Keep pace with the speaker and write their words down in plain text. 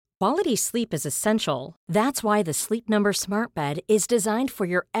Quality sleep is essential. That's why the Sleep Number Smart Bed is designed for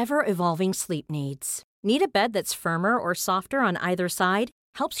your ever-evolving sleep needs. Need a bed that's firmer or softer on either side?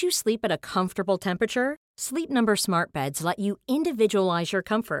 Helps you sleep at a comfortable temperature? Sleep Number Smart Beds let you individualize your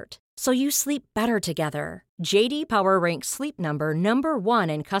comfort, so you sleep better together. J.D. Power ranks Sleep Number number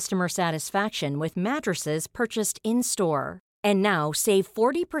 1 in customer satisfaction with mattresses purchased in-store. And now, save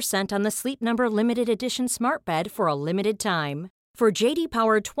 40% on the Sleep Number Limited Edition Smart Bed for a limited time. For J.D.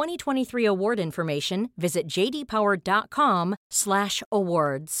 Power 2023 award information, visit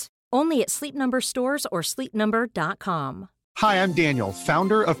jdpower.com/awards. Only at Sleep Number stores or sleepnumber.com. Hi, I'm Daniel,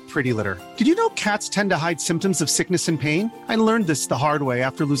 founder of Pretty Litter. Did you know cats tend to hide symptoms of sickness and pain? I learned this the hard way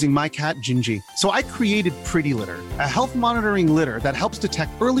after losing my cat, Gingy. So I created Pretty Litter, a health monitoring litter that helps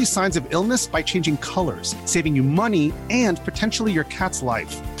detect early signs of illness by changing colors, saving you money and potentially your cat's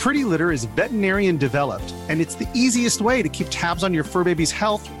life. Pretty Litter is veterinarian developed, and it's the easiest way to keep tabs on your fur baby's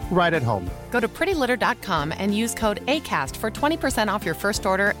health right at home. Go to prettylitter.com and use code ACAST for 20% off your first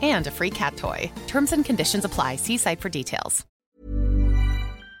order and a free cat toy. Terms and conditions apply. See site for details.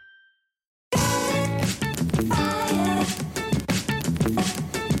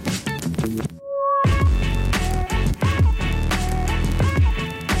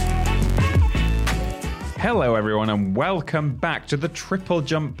 Hello, everyone, and welcome back to the Triple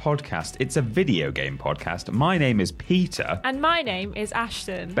Jump podcast. It's a video game podcast. My name is Peter. And my name is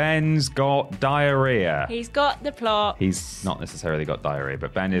Ashton. Ben's got diarrhea. He's got the plot. He's not necessarily got diarrhea,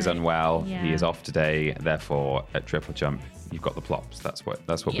 but Ben is unwell. Yeah. He is off today. Therefore, at Triple Jump, you've got the plops. That's what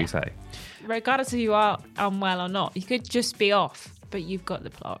we say. Regardless if you are unwell or not, you could just be off, but you've got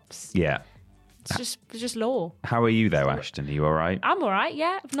the plops. Yeah. It's just law. How are you, though, Ashton? Are you all right? I'm all right,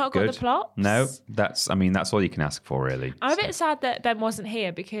 yeah. I've not Good. got the plops. No, that's all you can ask for, really. I'm a bit sad that Ben wasn't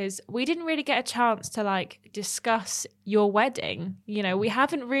here because we didn't really get a chance to, discuss your wedding. You know, we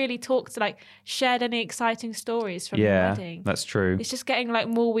haven't really talked to, shared any exciting stories from your wedding. Yeah, that's true. It's just getting,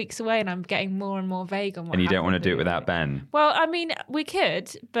 more weeks away and I'm getting more and more vague on what And you don't want to happened do it with without Ben? Well, I mean, we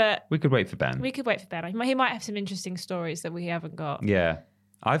could, but... We could wait for Ben. We could wait for Ben. He might have some interesting stories that we haven't got. Yeah.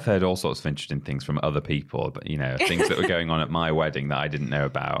 I've heard all sorts of interesting things from other people, but, things that were going on at my wedding that I didn't know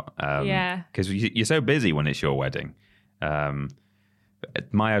about. Yeah. Because you're so busy when it's your wedding.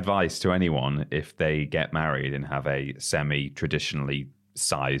 My advice to anyone, if they get married and have a semi-traditionally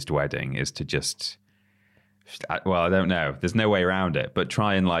sized wedding, is to just... Well, I don't know. There's no way around it, but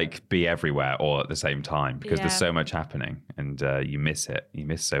try and be everywhere all at the same time because there's so much happening and you miss it. You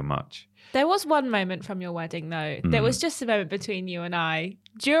miss so much. There was one moment from your wedding, though. There was just a moment between you and I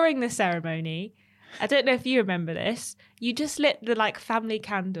during the ceremony. I don't know if you remember this. You just lit the family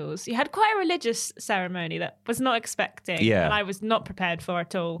candles. You had quite a religious ceremony that was not expecting. Yeah. And I was not prepared for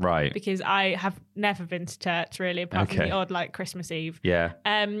at all. Right. Because I have never been to church, really, apart from the odd, Christmas Eve. Yeah.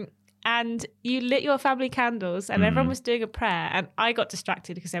 And you lit your family candles and everyone was doing a prayer and I got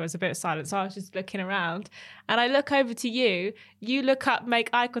distracted because there was a bit of silence. So I was just looking around and I look over to you look up, make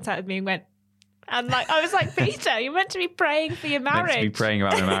eye contact with me and went, and I was like, Peter, you're meant to be praying for your marriage. Meant to be praying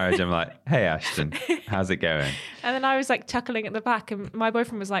about my marriage. I'm like, hey, Ashton, how's it going? And then I was chuckling at the back and my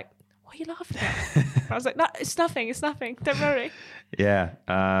boyfriend was like, what are you laughing at? I was like, no, it's nothing. Don't worry. Yeah.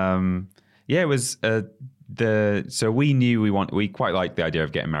 It was... So we knew we quite liked the idea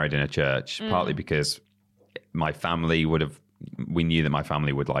of getting married in a church, partly because we knew that my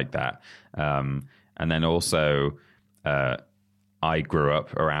family would like that. And then also, I grew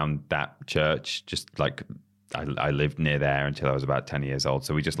up around that church, just I lived near there until I was about 10 years old.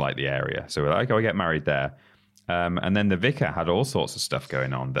 So we just liked the area. So we're like, I'll get married there. And then the vicar had all sorts of stuff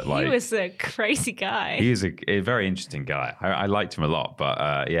going on that he was a crazy guy. He was a very interesting guy. I liked him a lot,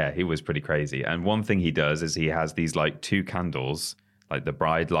 but he was pretty crazy. And one thing he does is he has these two candles, the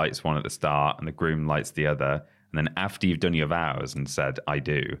bride lights one at the start and the groom lights the other. And then after you've done your vows and said, I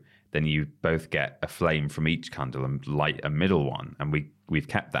do, then you both get a flame from each candle and light a middle one. And we've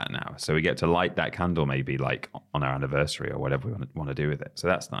kept that now. So we get to light that candle maybe on our anniversary or whatever we want to do with it. So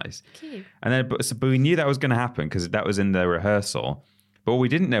that's nice. Cute. And then, but we knew that was going to happen because that was in the rehearsal. But we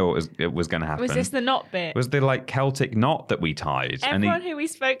didn't know it was going to happen. Was this the knot bit? It was the Celtic knot that we tied. Everyone who we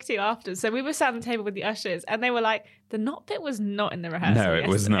spoke to after, so we were sat on the table with the ushers and they were like, the knot bit was not in the rehearsal. No, it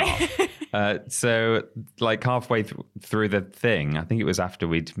was not. So halfway through the thing, I think it was after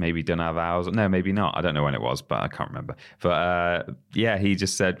we'd maybe done our vows. No, maybe not. I don't know when it was, but I can't remember. But he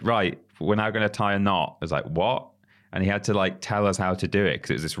just said, right, we're now going to tie a knot. I was like, what? And he had to tell us how to do it because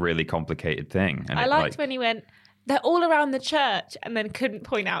it was this really complicated thing. And I liked when he went, they're all around the church, and then couldn't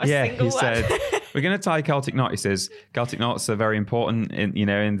point out a single he one. said, we're going to tie Celtic knot. He says, Celtic knots are very important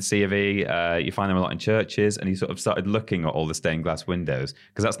in the C of E. You find them a lot in churches. And he sort of started looking at all the stained glass windows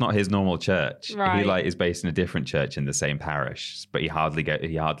because that's not his normal church. Right. He is based in a different church in the same parish, but he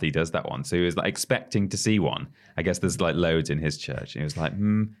hardly does that one. So he was expecting to see one. I guess there's loads in his church. And he was like,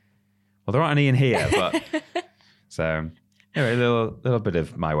 well, there aren't any in here, but so... Anyway, a little bit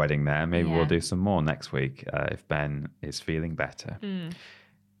of my wedding there. Maybe we'll do some more next week if Ben is feeling better.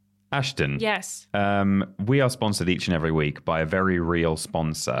 Ashton. Yes. We are sponsored each and every week by a very real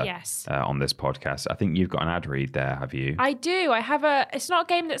sponsor. Yes. On this podcast. I think you've got an ad read there, have you? I do. I have it's not a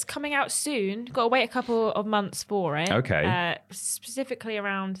game that's coming out soon. Got to wait a couple of months for it. Okay. Specifically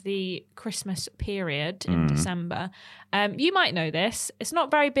around the Christmas period in December. You might know this. It's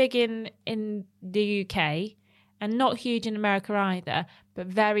not very big in the UK. And not huge in America either, but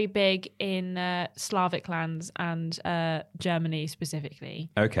very big in Slavic lands and Germany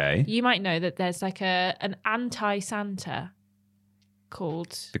specifically. Okay. You might know that there's an anti-Santa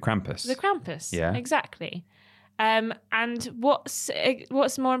called... The Krampus. The Krampus. Yeah. Exactly. And what's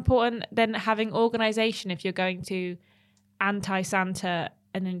more important than having organisation if you're going to anti-Santa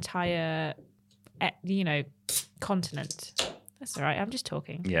an entire, continent? That's all right. I'm just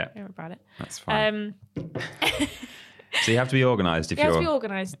talking. Yeah. Don't worry about it. That's fine. So you have to be organised if you're... You have to be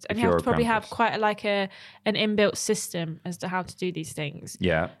organised, and you have to probably have quite an inbuilt system as to how to do these things.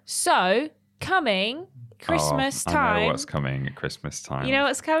 Yeah. So, coming Christmas time... I know what's coming at Christmas time. You know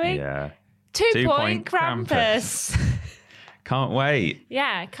what's coming? Yeah. 2-point Krampus. Can't wait.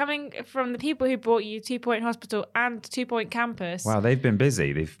 Yeah, coming from the people who brought you 2 Point Hospital and 2 Point Campus. Wow, they've been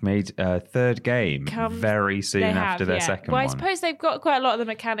busy. They've made a third game very soon after their second one. Well, I suppose they've got quite a lot of the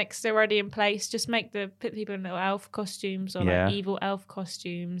mechanics already in place. Just put people in little elf costumes or evil elf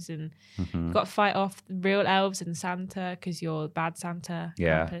costumes, and you've got to fight off real elves and Santa because you're bad Santa.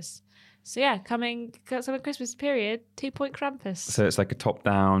 Krampus. So coming Christmas period, 2 Point Krampus. So it's like a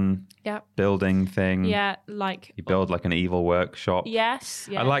top-down building thing. Yeah, you build an evil workshop. Yes.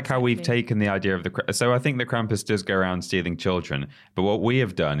 Yeah, I like how we've taken the idea of so I think the Krampus does go around stealing children, but what we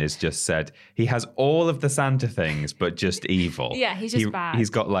have done is just said he has all of the Santa things, but just evil. Yeah, he's just bad.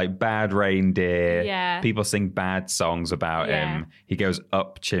 He's got bad reindeer. Yeah. People sing bad songs about him. He goes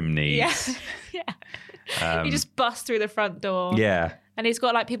up chimneys. Yeah. Yeah. He just busts through the front door. Yeah. And he's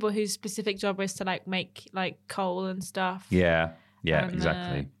got people whose specific job is to make coal and stuff. Yeah, and,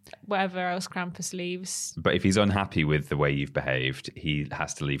 exactly. Whatever else Krampus leaves. But if he's unhappy with the way you've behaved, he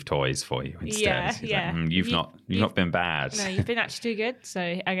has to leave toys for you instead. Yeah. You've not been bad. No, you've been actually too good.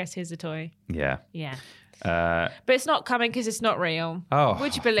 So I guess here's a toy. Yeah. Yeah. But it's not coming because it's not real. Oh,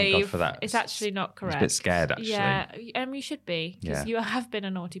 would you thank God believe for that. It's actually not correct? I'm a bit scared, actually. Yeah, you should be because you have been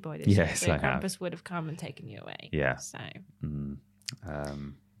a naughty boy this year. Yes, So I have. Krampus would have come and taken you away. Yeah. So.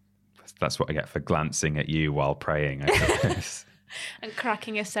 That's what I get for glancing at you while praying, I suppose. And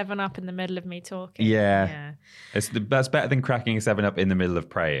cracking a 7-Up in the middle of me talking. Yeah. That's better than cracking a 7-Up in the middle of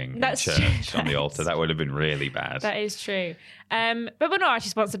praying That's in church on the altar. That would have been really bad. That is true. But we're not actually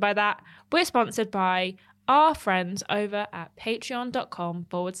sponsored by that. We're sponsored by our friends over at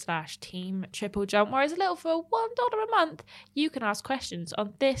patreon.com/Team Triple Jump, where it's a little for $1 a month. You can ask questions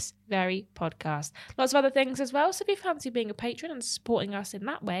on this very podcast. Lots of other things as well. So if you fancy being a patron and supporting us in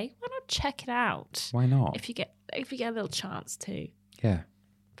that way, why not check it out? Why not? If you get a little chance to. Yeah.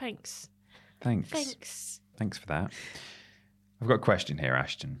 Thanks. Thanks for that. I've got a question here,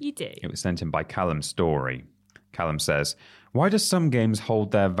 Ashton. You do. It was sent in by Callum Story. Callum says, why do some games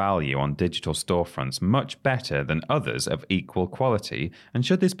hold their value on digital storefronts much better than others of equal quality? And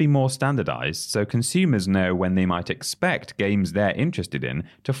should this be more standardized so consumers know when they might expect games they're interested in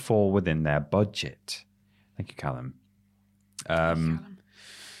to fall within their budget? Thank you, Callum.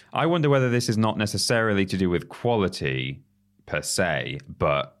 I wonder whether this is not necessarily to do with quality per se,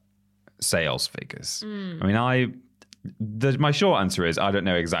 but sales figures. I mean, my short answer is I don't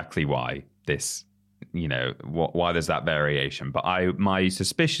know exactly why this, why there's that variation. But my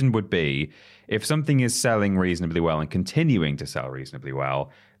suspicion would be if something is selling reasonably well and continuing to sell reasonably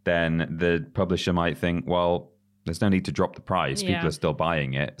well, then the publisher might think, well, there's no need to drop the price. Yeah. People are still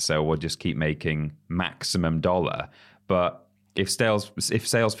buying it, so we'll just keep making maximum dollar. But if sales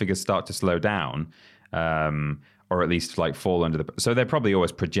figures start to slow down, or at least fall under so they probably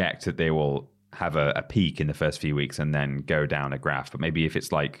always project that they will have a peak in the first few weeks and then go down a graph. But maybe if it's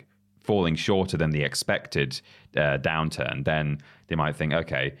falling shorter than the expected downturn, then they might think,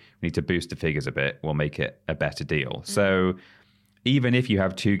 okay, we need to boost the figures a bit. We'll make it a better deal. So even if you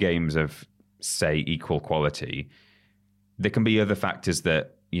have two games of, say, equal quality, there can be other factors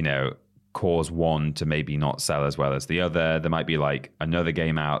that, cause one to maybe not sell as well as the other. There might be like another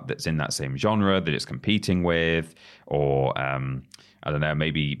game out that's in that same genre that it's competing with, or I don't know,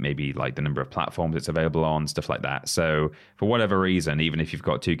 maybe like the number of platforms it's available on, stuff like that. So for whatever reason, even if you've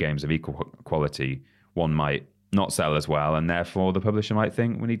got two games of equal quality, one might not sell as well, and therefore the publisher might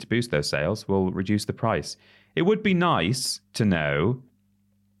think we need to boost those sales, we'll reduce the price. It would be nice to know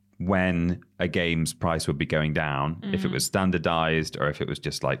when a game's price would be going down, if it was standardized or if it was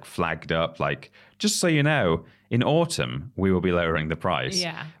just like flagged up, like, just so you know, in autumn we will be lowering the price.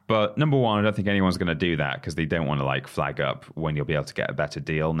 Yeah. But number one, I don't think anyone's going to do that because they don't want to like flag up when you'll be able to get a better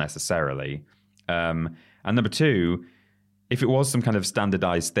deal necessarily. And number two, if it was some kind of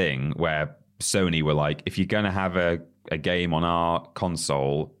standardized thing where Sony were like, if you're going to have a game on our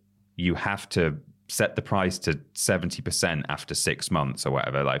console, you have to set the price to 70% after 6 months or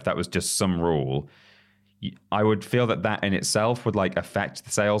whatever. Like if that was just some rule, I would feel that in itself would like affect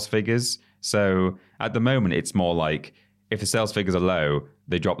the sales figures. So at the moment, it's more like if the sales figures are low,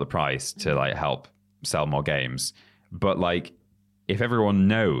 they drop the price to like help sell more games. But like if everyone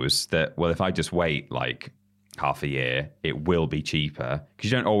knows that, well, if I just wait like half a year, it will be cheaper,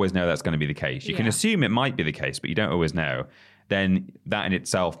 because you don't always know that's going to be the case. You can assume it might be the case, but you don't always know. Then that in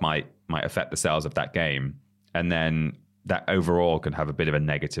itself might affect the sales of that game. And then that overall can have a bit of a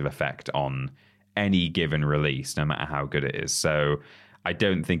negative effect on any given release, no matter how good it is. So I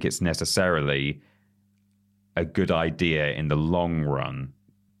don't think it's necessarily a good idea in the long run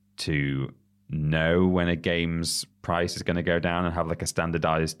to know when a game's price is going to go down and have like a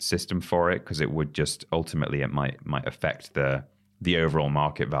standardized system for it, because it would just ultimately it might affect the overall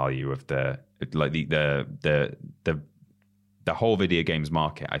market value of the whole video games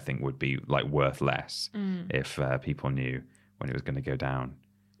market. I think would be like worth less if people knew when it was going to go down.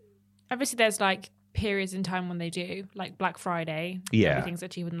 Obviously there's like periods in time when they do, like Black Friday, everything's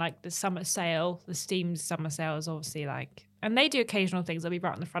cheaper, and like the summer sale, the Steam summer sale is obviously like, and they do occasional things. They'll be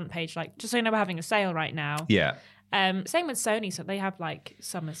right on the front page, like, just so you know, we're having a sale right now. Yeah. Same with Sony, so they have like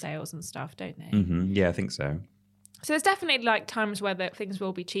summer sales and stuff, don't they? Mm-hmm. Yeah, I think so. So there's definitely like times where things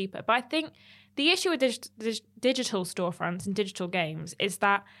will be cheaper, but I think the issue with digital storefronts and digital games is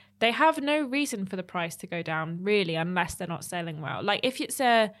that they have no reason for the price to go down, really, unless they're not selling well. Like if it's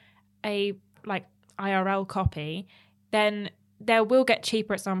a like IRL copy, then they will get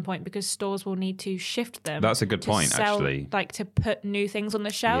cheaper at some point because stores will need to shift them. That's a good point, actually. Like to put new things on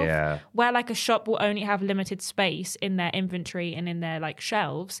the shelf. Yeah. Where like a shop will only have limited space in their inventory and in their like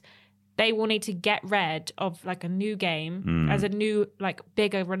shelves, they will need to get rid of like a new game as a new like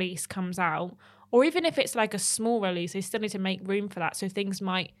bigger release comes out. Or even if it's like a small release, they still need to make room for that. So things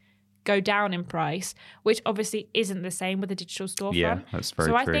might go down in price, which obviously isn't the same with a digital storefront. Yeah, that's very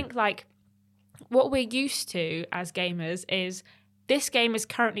true. So I think like what we're used to as gamers is this game is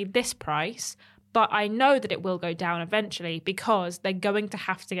currently this price, but I know that it will go down eventually because they're going to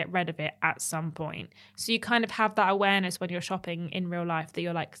have to get rid of it at some point. So you kind of have that awareness when you're shopping in real life that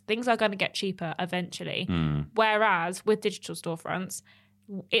you're like, things are going to get cheaper eventually. Whereas with digital storefronts,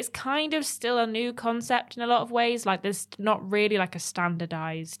 it's kind of still a new concept in a lot of ways. Like there's not really like a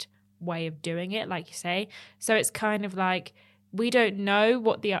standardized way of doing it, like you say. So it's kind of like we don't know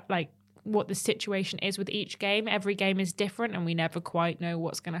what the situation is with each game. Every game is different and we never quite know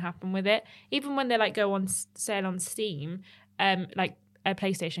what's going to happen with it. Even when they like go on sale on Steam, like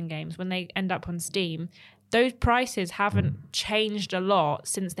PlayStation games, when they end up on Steam, those prices haven't changed a lot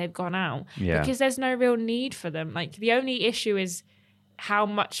since they've gone out because there's no real need for them. Like the only issue is how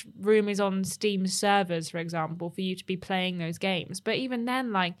much room is on Steam servers, for example, for you to be playing those games. But even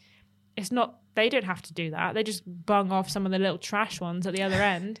then, like, it's not, they don't have to do that. They just bung off some of the little trash ones at the other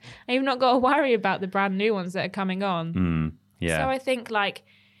end. And you've not got to worry about the brand new ones that are coming on. So I think like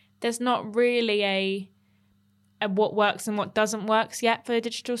there's not really a what works and what doesn't work yet for the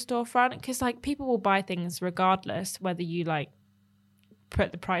digital storefront, because like people will buy things regardless whether you like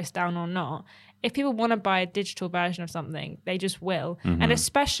put the price down or not. If people want to buy a digital version of something, they just will. And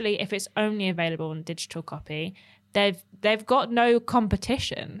especially if it's only available in digital copy, they've got no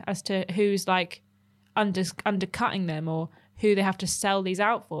competition as to who's like undercutting them or who they have to sell these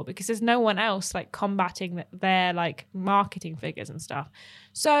out for, because there's no one else like combating their like marketing figures and stuff.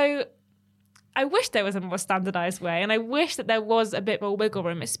 So I wish there was a more standardized way, and I wish that there was a bit more wiggle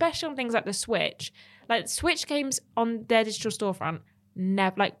room, especially on things like the Switch. Like Switch games on their digital storefront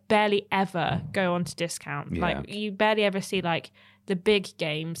never, like barely ever go on to discount. Like you barely ever see like the big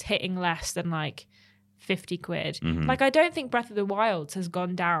games hitting less than like 50 quid. Like I don't think Breath of the Wild has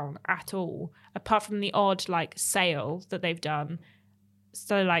gone down at all, apart from the odd like sale that they've done.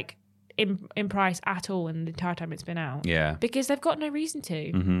 So like in price at all in the entire time it's been out. Yeah. Because they've got no reason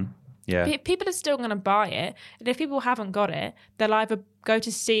to. Yeah. People are still going to buy it. And if people haven't got it, they'll either go to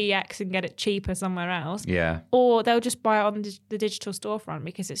CEX and get it cheaper somewhere else. Yeah. Or they'll just buy it on the digital storefront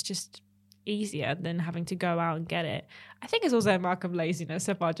because it's just easier than having to go out and get it. I think it's also a mark of laziness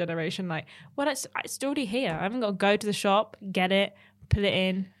of our generation. Like, well, it's already here. I haven't got to go to the shop, get it, put it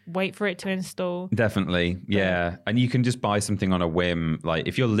in, wait for it to install. Definitely. Yeah. And you can just buy something on a whim. Like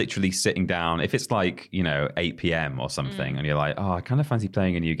if you're literally sitting down, if it's like, 8 p.m. or something and you're like, oh, I kind of fancy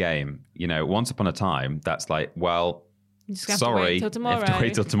playing a new game. Once upon a time, that's like, well, You just have sorry, to wait till tomorrow. you have to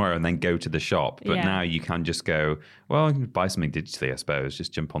wait till tomorrow and then go to the shop. But Yeah. now you can just go, well, I can buy something digitally, I suppose.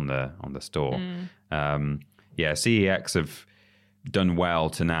 Just jump on the store. CEX have done well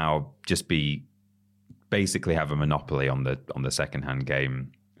to now just basically have a monopoly on the secondhand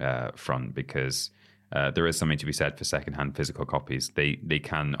game front, because there is something to be said for secondhand physical copies. They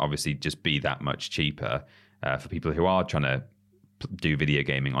can obviously just be that much cheaper for people who are trying to do video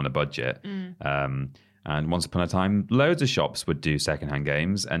gaming on a budget. And once upon a time, loads of shops would do secondhand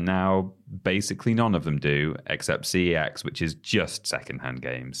games, and now basically none of them do, except CEX, which is just secondhand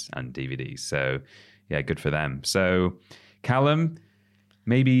games and DVDs. So, yeah, good for them. So, Callum,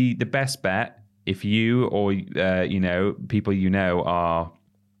 maybe the best bet, if you or people are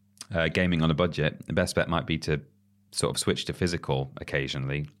gaming on a budget, the best bet might be to sort of switch to physical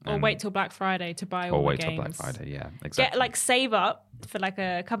occasionally, Or wait till Black Friday to buy all the games. Or wait till Black Friday, yeah, exactly. Save up for like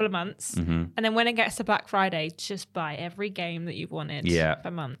a couple of months, and then when it gets to Black Friday, just buy every game that you've wanted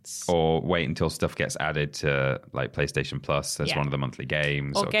for months. Or wait until stuff gets added to like PlayStation Plus as one of the monthly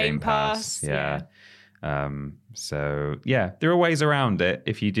games, or Game Pass. So yeah, there are ways around it.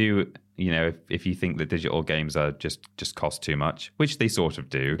 If you do, if you think that digital games are just cost too much, which they sort of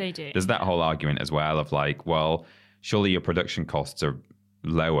do. They do. There's that whole argument as well of like, well, surely your production costs are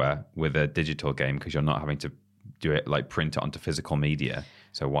lower with a digital game because you're not having to do it, like print it onto physical media.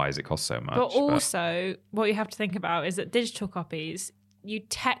 So why does it cost so much? But also, what you have to think about is that digital copies, you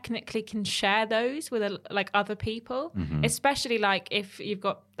technically can share those with other people, especially like if you've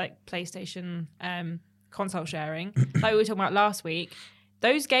got like PlayStation console sharing, like we were talking about last week.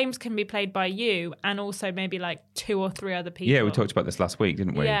 Those games can be played by you and also maybe like 2 or 3 other people. Yeah, we talked about this last week,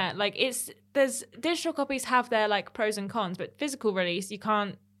 didn't we? Yeah, like there's digital copies have their like pros and cons, but physical release you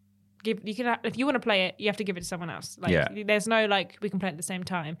can if you want to play it, you have to give it to someone else. Like there's no like we can play it at the same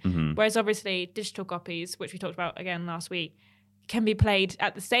time. Whereas obviously digital copies, which we talked about again last week, can be played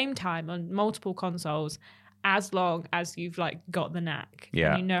at the same time on multiple consoles, as long as you've like got the knack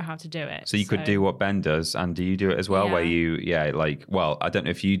and you know how to do it. So you could do what Ben does, and do you do it as well? Where I don't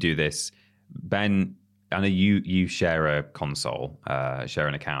know if you do this, Ben. I know you share a console, share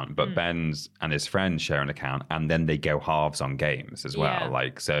an account, but Ben's and his friends share an account, and then they go halves on games as well. Yeah.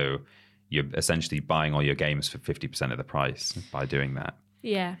 Like, so you're essentially buying all your games for 50% of the price by doing that.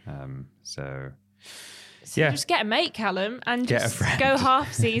 Yeah. So just get a mate, Callum, and Get a just friend. go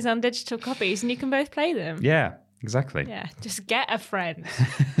halfsies on digital copies, and you can both play them. Yeah, exactly. Yeah, just get a friend.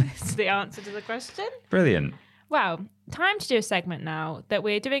 That's the answer to the question. Brilliant. Well, time to do a segment now that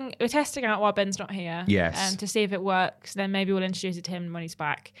we're testing out while Ben's not here. Yes. To see if it works. Then maybe we'll introduce it to him when he's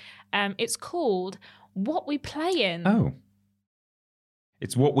back. It's called What We Play In. Oh.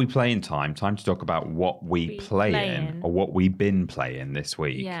 It's What We Play In time. Time to talk about what we play in, or what we've been playing this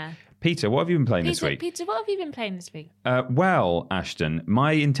week. Yeah. Peter, what have you been playing this week? Peter, what have you been playing this week? Well, Ashton,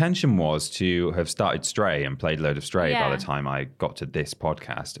 my intention was to have started Stray and played a load of Stray by the time I got to this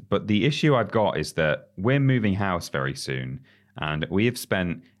podcast. But the issue I've got is that we're moving house very soon, and we have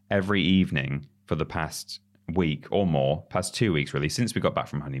spent every evening for the past week or more, past 2 weeks really, since we got back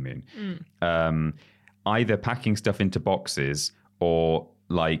from honeymoon, either packing stuff into boxes or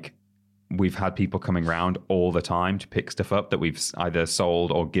like we've had people coming around all the time to pick stuff up that we've either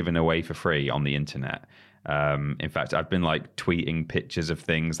sold or given away for free on the internet. In fact, I've been like tweeting pictures of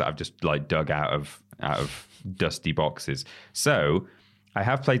things that I've just like dug out of dusty boxes. So I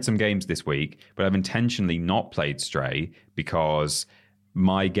have played some games this week, but I've intentionally not played Stray because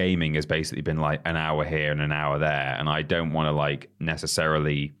my gaming has basically been like an hour here and an hour there, and I don't want to like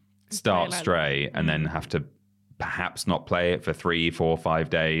necessarily start Stray and then have to perhaps not play it for 3, 4, 5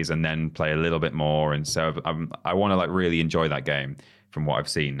 days and then play a little bit more. And so I want to like really enjoy that game. From what I've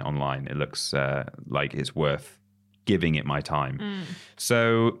seen online, it looks like it's worth giving it my time.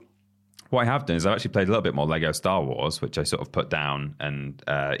 So what I have done is I've actually played a little bit more Lego Star Wars, which I sort of put down and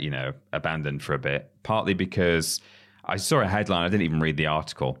abandoned for a bit, partly because I saw a headline, I didn't even read the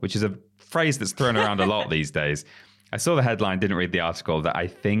article, which is a phrase that's thrown around a lot these days. I saw the headline, didn't read the article, that I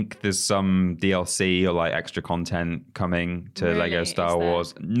think there's some DLC or like extra content coming to Really? Lego Star Is there?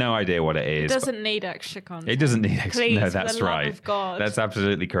 Wars. No idea what it It is. doesn't need extra content. It doesn't need extra. Please, No, for that's the love right. of God. That's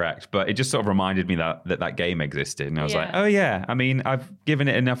absolutely correct. But it just sort of reminded me that game existed, and I was like, Yeah. oh yeah. I mean, I've given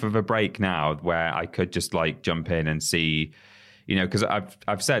it enough of a break now where I could just like jump in and see, because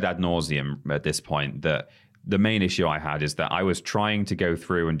I've said ad nauseum at this point that the main issue I had is that I was trying to go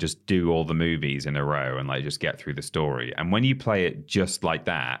through and just do all the movies in a row and like just get through the story. And when you play it just like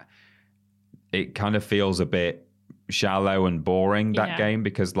that, it kind of feels a bit shallow and boring, that Yeah. game,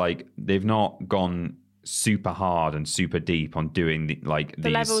 because like they've not gone super hard and super deep on doing The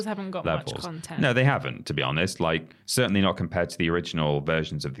these levels haven't got levels. much content. No, they haven't, to be honest. Like certainly not compared to the original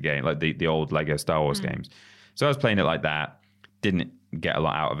versions of the game, like the old Lego Star Wars games. So I was playing it like that, didn't get a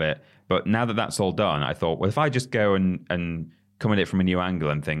lot out of it. But now that that's all done, I thought, well, if I just go and come at it from a new angle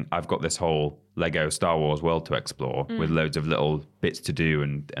and think I've got this whole Lego Star Wars world to explore with loads of little bits to do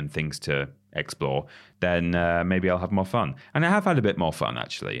and things to explore, then maybe I'll have more fun. And I have had a bit more fun,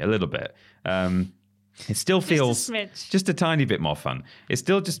 actually, a little bit. It still feels smidge. just a tiny bit more fun. It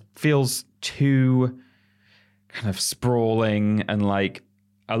still just feels too kind of sprawling, and like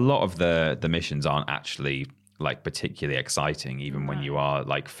a lot of the missions aren't actually like particularly exciting, even when you are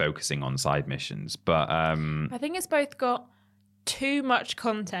like focusing on side missions. But I think it's both got too much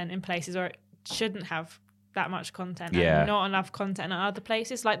content in places, or it shouldn't have that much content, Yeah. and not enough content in other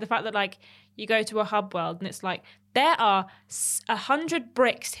places. Like the fact that like you go to a hub world and it's like there are 100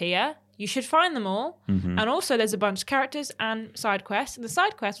 bricks here. You should find them all. Mm-hmm. And also there's a bunch of characters and side quests. And the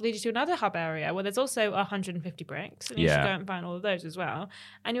side quest will lead you to another hub area where there's also 150 bricks. And you should Yeah. go and find all of those as well.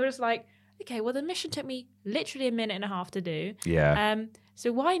 And you're just like, okay, well the mission took me literally a minute and a half to do. yeah,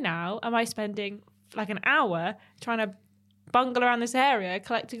 So why now am I spending like an hour trying to bungle around this area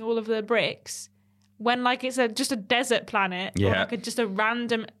collecting all of the bricks when like it's just a desert planet or Yeah. like just a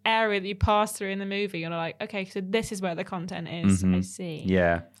random area that you pass through in the movie? You're like, okay, so this is where the content is. I see.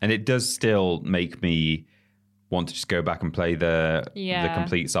 yeah. And it does still make me want to just go back and play the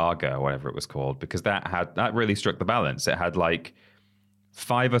complete saga or whatever it was called, because that really struck the balance. It had like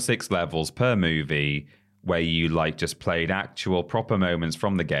 5 or 6 levels per movie where you like just played actual proper moments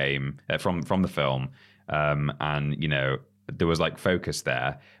from the game, from the film, and there was like focus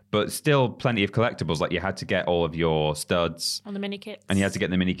there, but still plenty of collectibles. Like you had to get all of your studs On the mini kits. and you had to get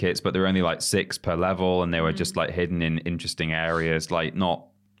the mini kits, but there were only like 6 per level, and they were just like hidden in interesting areas, like not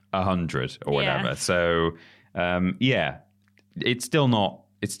 100 or whatever. Yeah. So it's still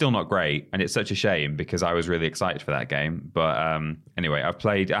not great, and it's such a shame because I was really excited for that game. But anyway, I have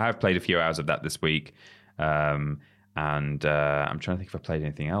played a few hours of that this week, and I'm trying to think if I played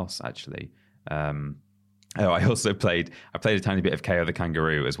anything else actually. I also played a tiny bit of KO the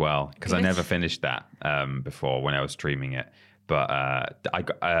Kangaroo as well, because I Good. never finished that before when I was streaming it. But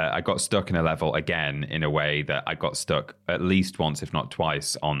I got stuck in a level again in a way that I got stuck at least once, if not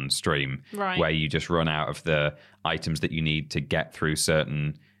twice, on stream, Right. where you just run out of the items that you need to get through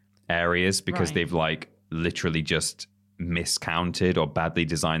certain areas because Right. they've like literally just miscounted or badly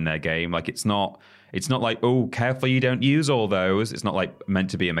designed their game. Like it's not like, oh, careful you don't use all those. It's not like meant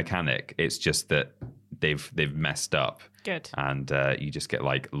to be a mechanic. It's just that they've messed up. Good. And you just get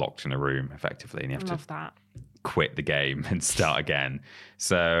like locked in a room effectively, and you have Love to that. quit the game and start again.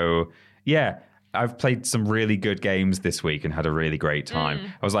 So yeah, I've played some really good games this week and had a really great time.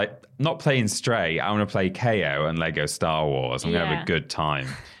 I was like, not playing Stray, I want to play KO and Lego Star Wars. I'm gonna have Yeah. a good time.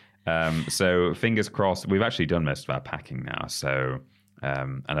 So fingers crossed. We've actually done most of our packing now, so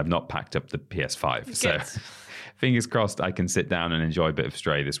and I've not packed up the PS5. So Good. fingers crossed I can sit down and enjoy a bit of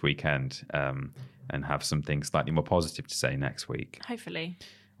Stray this weekend, and have something slightly more positive to say next week. Hopefully.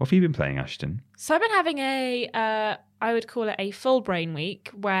 What have you been playing, Ashton? So I've been having I would call it a full brain week,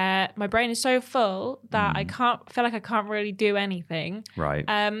 where my brain is so full that I feel like I can't really do anything. Right.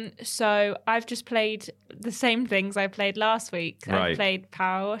 So I've just played the same things I played last week. Right. I played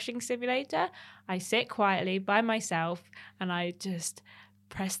Power Washing Simulator. I sit quietly by myself and I just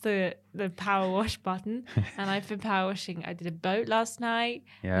press the power wash button, and I've been power washing. I did a boat last night.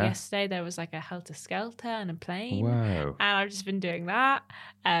 Yeah. Yesterday there was like a helter-skelter and a plane. Whoa. And I've just been doing that,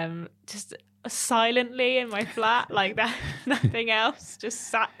 just silently in my flat, like that, nothing else, just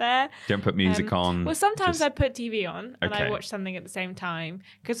sat there. Don't put music on. Well, sometimes just- I put TV on and I Okay. watch something at the same time,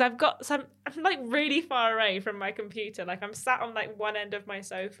 because I'm like really far away from my computer. Like I'm sat on like one end of my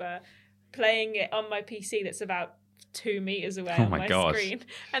sofa playing it on my PC that's about 2 meters away Oh on my my gosh. screen,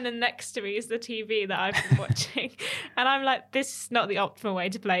 and then next to me is the TV that I've been watching. And I'm like, this is not the optimal way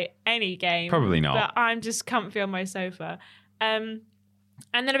to play any game. Probably not. But I'm just comfy on my sofa.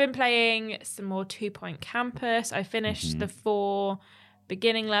 And then I've been playing some more 2 Point Campus. I finished the 4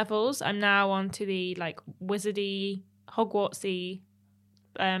 beginning levels. I'm now on to the like wizardy, Hogwartsy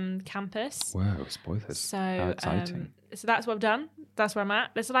campus. Whoa, spoilers. So, how exciting. So that's what I've done. That's where I'm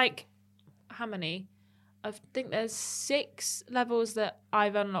at. There's like, how many? I think there's 6 levels that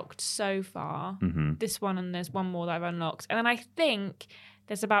I've unlocked so far. This one, and there's one more that I've unlocked. And then I think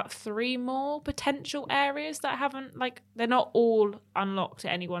there's about 3 more potential areas that I haven't, like, they're not all unlocked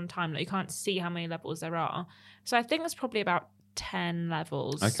at any one time. Like, you can't see how many levels there are. So I think there's probably about 10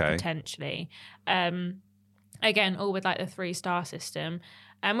 levels potentially. Again, all with like the 3-star system.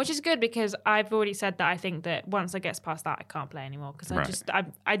 Which is good because I've already said that I think that once I get past that, I can't play anymore because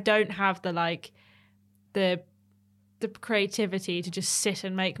I don't have the like the creativity to just sit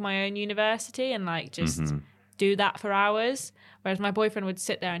and make my own university and like just do that for hours. Whereas my boyfriend would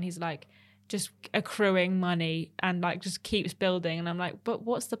sit there and he's like just accruing money and like just keeps building, and I'm like, but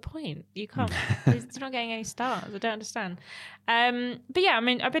what's the point? You can't. You're not getting any stars. I don't understand. But yeah, I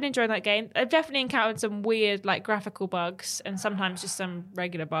mean, I've been enjoying that game. I've definitely encountered some weird like graphical bugs and sometimes just some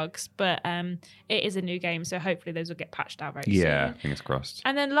regular bugs. But it is a new game, so hopefully those will get patched out very soon. Yeah, fingers crossed.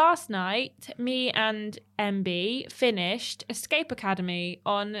 And then last night, me and MB finished Escape Academy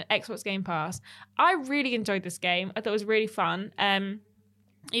on Xbox Game Pass. I really enjoyed this game. I thought it was really fun.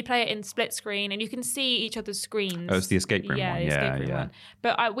 You play it in split screen and you can see each other's screens. Oh, it's the escape room one. The escape room one.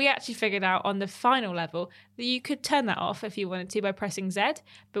 But we actually figured out on the final level that you could turn that off if you wanted to by pressing Z,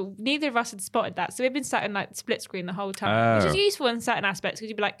 but neither of us had spotted that. So we've been sat in like split screen the whole time, which is useful in certain aspects because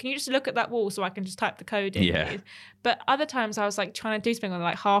you'd be like, can you just look at that wall so I can just type the code in? Yeah. Please? But other times I was like trying to do something on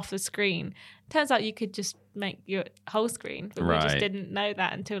like half the screen. Turns out you could just make your whole screen, but we just didn't know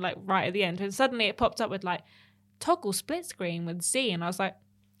that until like right at the end. And suddenly it popped up with like toggle split screen with Z, and I was like,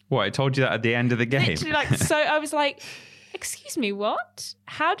 what? I told you that at the end of the game. Literally, like, so I was like, excuse me, what?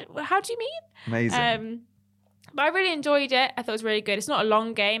 How do you mean? Amazing. But I really enjoyed it. I thought it was really good. It's not a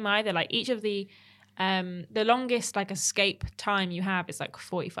long game either. Like each of the longest like escape time you have is like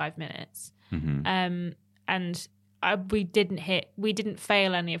 45 minutes. And we didn't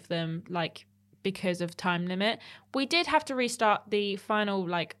fail any of them like because of time limit. We did have to restart the final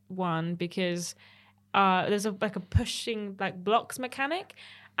like one because there's a pushing like blocks mechanic.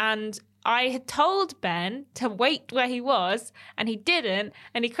 And I had told Ben to wait where he was, and he didn't,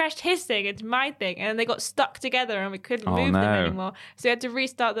 and he crashed his thing into my thing, and they got stuck together, and we couldn't move them anymore. So we had to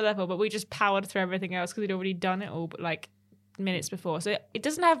restart the level, but we just powered through everything else because we'd already done it all, but like minutes before. So it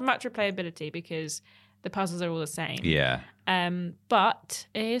doesn't have much replayability because the puzzles are all the same. Yeah. But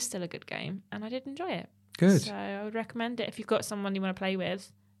it is still a good game, and I did enjoy it. Good. So I would recommend it if you've got someone you want to play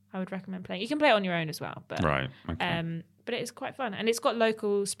with. I would recommend playing. You can play it on your own as well, but right. Okay. But it is quite fun, and it's got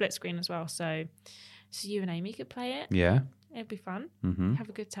local split screen as well. So you and Amy could play it. Yeah, it'd be fun. Have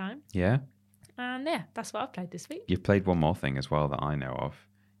a good time. Yeah, and yeah, that's what I've played this week. You've played one more thing as well that I know of.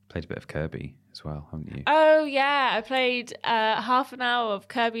 Played a bit of Kirby as well, haven't you? Oh yeah, I played half an hour of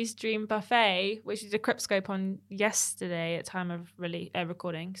Kirby's Dream Buffet, which is a Cryptscope on yesterday at time of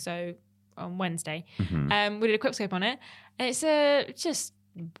recording. So on Wednesday, we did a Cryptscope on it, and it's just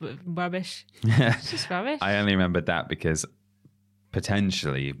rubbish. It's just rubbish. I only remembered that because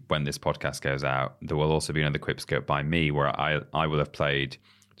potentially when this podcast goes out, there will also be another Quipscope by me where I will have played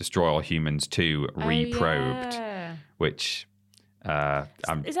Destroy All Humans 2 Reprobed, which is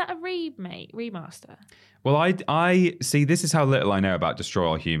that a remaster? Well, I see. This is how little I know about Destroy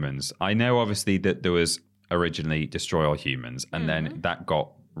All Humans. I know obviously that there was originally Destroy All Humans, and then that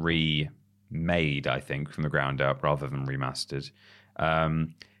got remade, I think, from the ground up rather than remastered.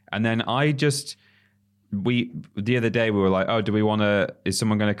 And then the other day we were like, oh, is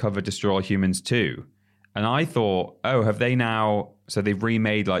someone going to cover Destroy All Humans 2? And I thought, oh, have they now, so they've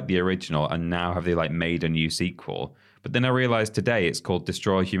remade like the original and now have they like made a new sequel? But then I realized today it's called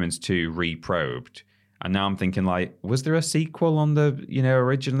Destroy All Humans 2 Reprobed. And now I'm thinking like, was there a sequel on the,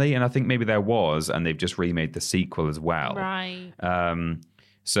 originally? And I think maybe there was, and they've just remade the sequel as well. Right.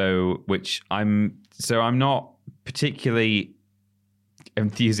 So I'm not particularly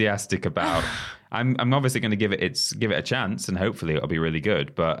enthusiastic about. I'm obviously going to give it a chance, and hopefully it'll be really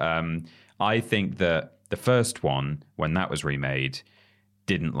good. But I think that the first one, when that was remade,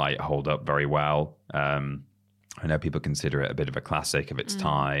 didn't like hold up very well. I know people consider it a bit of a classic of its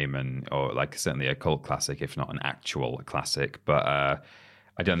time, or like certainly a cult classic, if not an actual classic. But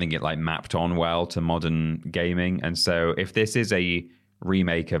I don't think it like mapped on well to modern gaming. And so if this is a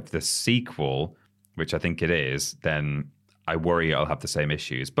remake of the sequel, which I think it is, then I worry it'll have the same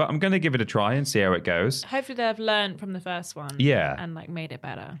issues. But I'm going to give it a try and see how it goes. Hopefully they've learned from the first one. Yeah. And like made it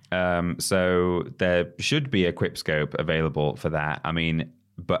better. So there should be a Quipscope available for that. I mean,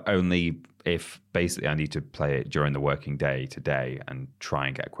 but only if basically I need to play it during the working day today and try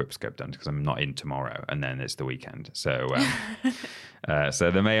and get a Quipscope done because I'm not in tomorrow and then it's the weekend. So so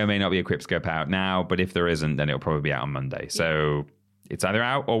there may or may not be a Quipscope out now, but if there isn't, then it'll probably be out on Monday. So it's either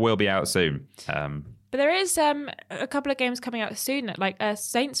out or will be out soon. But there is a couple of games coming out soon. Like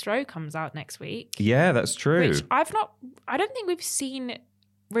Saints Row comes out next week. Yeah, that's true. Which I don't think we've seen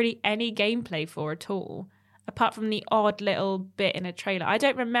really any gameplay for at all, apart from the odd little bit in a trailer. I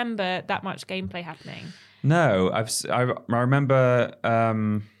don't remember that much gameplay happening. No, I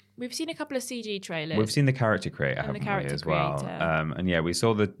remember. We've seen a couple of CG trailers. We've seen the character creator, and haven't the character we, as well? creator. And yeah, we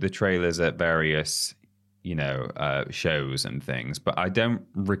saw the trailers at various, shows and things, but I don't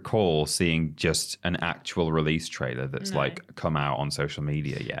recall seeing just an actual release trailer that's like come out on social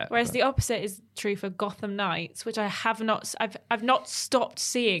media yet. Whereas the opposite is true for Gotham Knights, which I've not stopped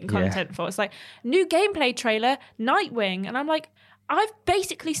seeing content for. It's like new gameplay trailer, Nightwing, and I'm like, I've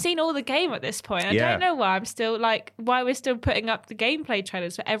basically seen all the game at this point. I don't know why we're still putting up the gameplay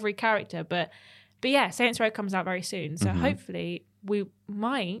trailers for every character, but yeah, Saints Row comes out very soon, so hopefully we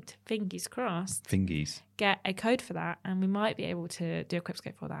might, fingers crossed, get a code for that, and we might be able to do a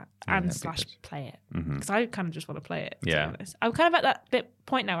Quipscope for that and / play it, because I kind of just want to play it. Yeah, I'm kind of at that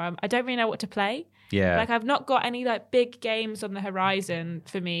point now where I don't really know what to play. Yeah, like I've not got any like big games on the horizon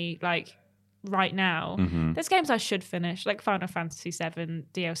for me like right now. There's games I should finish, like Final Fantasy VII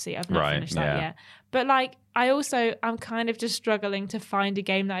DLC. I've not finished that yet, but like I'm kind of just struggling to find a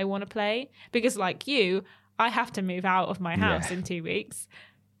game that I want to play, because like you, I have to move out of my house in 2 weeks.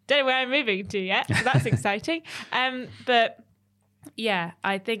 Don't know where I'm moving to yet, so that's exciting. But yeah,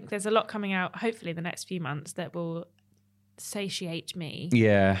 I think there's a lot coming out hopefully the next few months that will satiate me.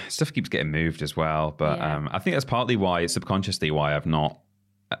 Yeah, stuff keeps getting moved as well, but I think that's partly why, subconsciously, why I've not.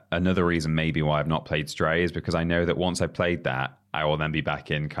 Another reason maybe why I've not played Stray is because I know that once I've played that, I will then be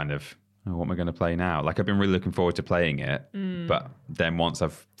back in kind of, what am I going to play now? Like I've been really looking forward to playing it, but then once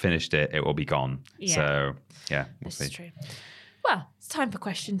I've finished it, it will be gone. Yeah. So yeah, we'll see. This is true. Well, it's time for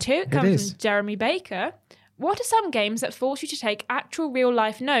question 2. It comes from Jeremy Baker. What are some games that force you to take actual real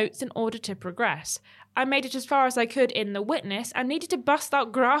life notes in order to progress? I made it as far as I could in The Witness and needed to bust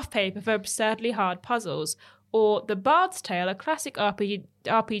out graph paper for absurdly hard puzzles. Or The Bard's Tale, a classic RPG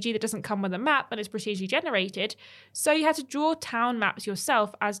that doesn't come with a map and is procedurally generated, so you had to draw town maps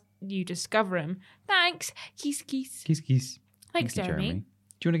yourself as you discover them. Thanks. Kiss, kiss. Kiss, kiss. Thanks, Thank you, Jeremy.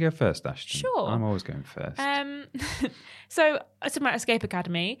 Do you want to go first, Ashton? Sure. I'm always going first. So I was talking about Escape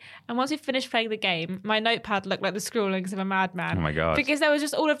Academy, and once we finished playing the game, my notepad looked like the scrawlings of a madman. Oh my God. Because there was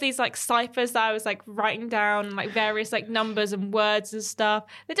just all of these like ciphers that I was like writing down, like various like numbers and words and stuff.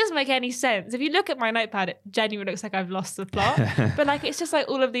 It doesn't make any sense. If you look at my notepad, it genuinely looks like I've lost the plot. But like it's just like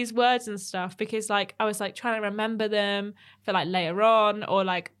all of these words and stuff, because like I was like trying to remember them for like later on, or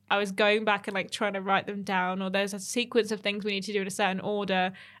like I was going back and like trying to write them down, or there's a sequence of things we need to do in a certain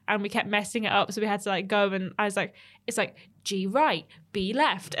order, and we kept messing it up, so we had to like go, and I was like, it's like G right, B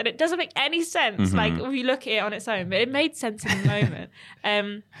left, and it doesn't make any sense like if you look at it on its own, but it made sense in the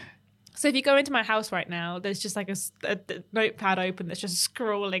moment. So if you go into my house right now, there's just like a notepad open that's just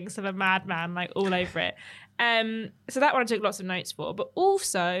scrawlings of a madman like all over it. So that one I took lots of notes for, but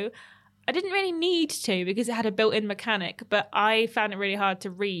also I didn't really need to because it had a built-in mechanic, but I found it really hard to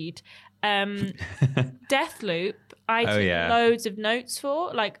read. Deathloop, I took loads of notes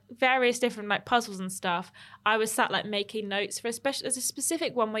for, like various different like puzzles and stuff. I was sat like making notes for there's a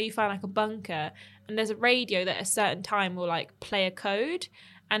specific one where you find like a bunker, and there's a radio that at a certain time will like play a code,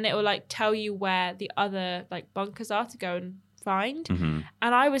 and it will like tell you where the other like bunkers are to go and find. And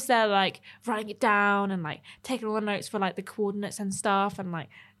I was there like writing it down and like taking all the notes for like the coordinates and stuff and like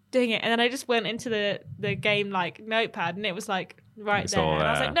doing it, and then I just went into the game like notepad, and it was like it's there. And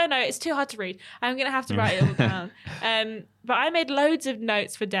I was like, no, it's too hard to read. I'm gonna have to write it all down. But I made loads of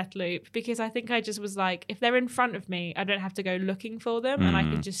notes for Deathloop because I think I just was like, if they're in front of me, I don't have to go looking for them, and I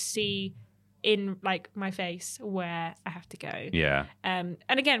can just see in like my face where I have to go. Yeah. And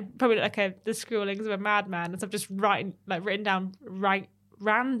again, probably like the scrawlings of a madman, as I've just written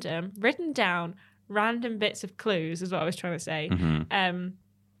down random bits of clues is what I was trying to say.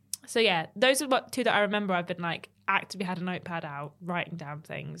 So yeah, those are two that I remember. I've been like actively had a notepad out, writing down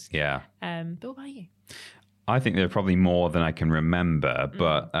things. Yeah. But what about you? I think there are probably more than I can remember,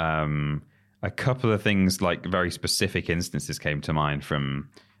 but a couple of things, like very specific instances, came to mind from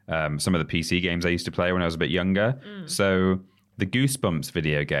some of the PC games I used to play when I was a bit younger. So the Goosebumps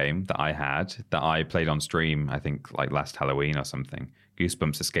video game that I had, that I played on stream, I think like last Halloween or something,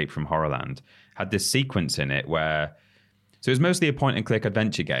 Goosebumps Escape from Horrorland, had this sequence in it where, so it was mostly a point and click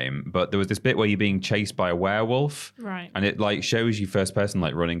adventure game, but there was this bit where you're being chased by a werewolf. Right. And it like shows you first person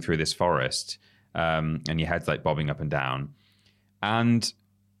like running through this forest, and your head's like bobbing up and down. And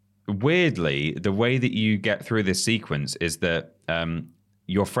weirdly, the way that you get through this sequence is that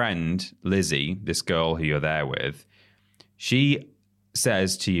your friend, Lizzie, this girl who you're there with, she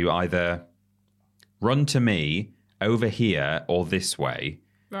says to you either run to me over here or this way.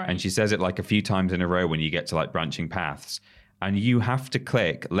 Right. And she says it like a few times in a row when you get to like branching paths. And you have to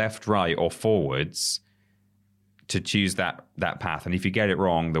click left, right, or forwards to choose that path. And if you get it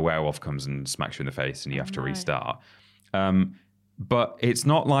wrong, the werewolf comes and smacks you in the face and you have to restart. But it's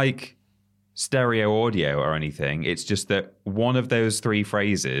not like stereo audio or anything. It's just that one of those three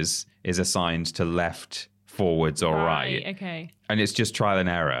phrases is assigned to left, forwards, or right. Okay. And it's just trial and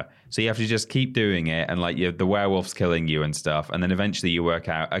error. So you have to just keep doing it, and like the werewolf's killing you and stuff. And then eventually you work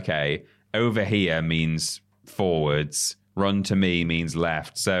out, okay, over here means forwards, run to me means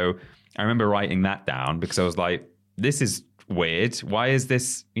left. So I remember writing that down because I was like, this is weird. Why is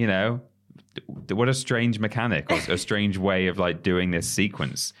this, what a strange mechanic, or a strange way of like doing this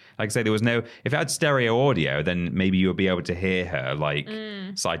sequence. Like I say, there was no, if it had stereo audio, then maybe you would be able to hear her like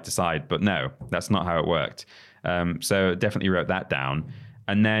side to side, but no, that's not how it worked. So definitely wrote that down.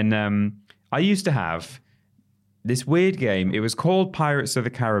 And then I used to have this weird game. It was called Pirates of the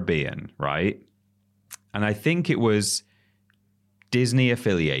Caribbean, right? And I think it was Disney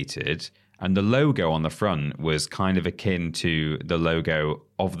affiliated, and the logo on the front was kind of akin to the logo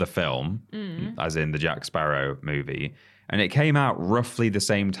of the film, as in the Jack Sparrow movie. And it came out roughly the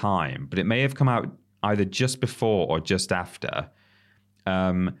same time, but it may have come out either just before or just after.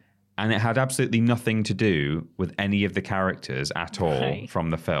 And it had absolutely nothing to do with any of the characters at all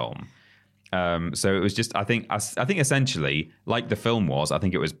from the film. So it was just, I think essentially, like the film was, I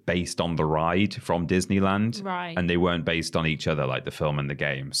think it was based on the ride from Disneyland. Right. And they weren't based on each other like the film and the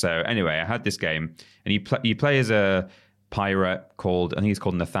game. So anyway, I had this game, and you play as a pirate called, I think it's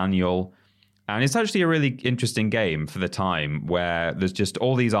called Nathaniel. And it's actually a really interesting game for the time, where there's just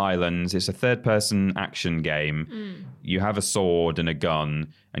all these islands. It's a third-person action game. You have a sword and a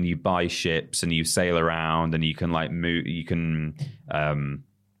gun, and you buy ships, and you sail around, and you can like move. You can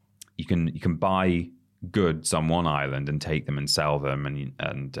buy goods on one island and take them and sell them,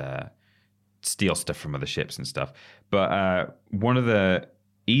 and steal stuff from other ships and stuff. But one of the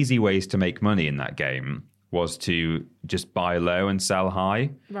easy ways to make money in that game was to just buy low and sell high.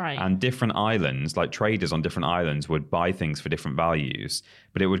 Right. And different islands, like traders on different islands, would buy things for different values,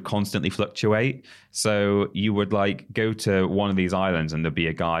 but it would constantly fluctuate. So you would like go to one of these islands and there'd be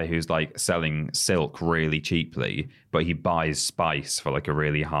a guy who's like selling silk really cheaply, but he buys spice for like a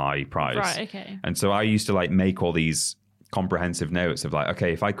really high price. Right, okay. And so I used to like make all these comprehensive notes of like,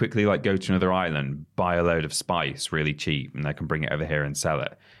 okay, if I quickly like go to another island, buy a load of spice really cheap, and I can bring it over here and sell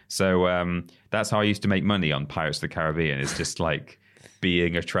it. So that's how I used to make money on Pirates of the Caribbean, is just like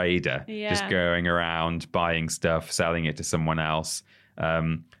being a trader, just going around buying stuff, selling it to someone else.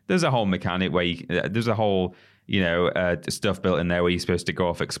 There's a whole mechanic where there's a whole stuff built in there where you're supposed to go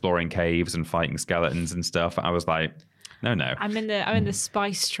off exploring caves and fighting skeletons and stuff. I was like, no. I'm in the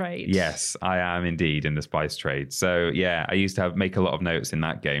spice trade. Yes, I am indeed in the spice trade. So yeah, I used to make a lot of notes in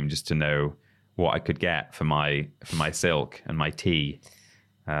that game just to know what I could get for my silk and my tea.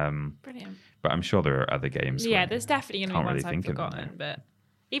 Brilliant. But I'm sure there are other games. Yeah, there's definitely going to be ones really I've forgotten. But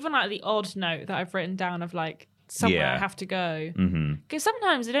even like the odd note that I've written down of like somewhere I have to go. Because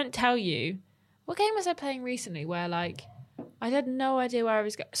sometimes they don't tell you. What game was I playing recently where like I had no idea where I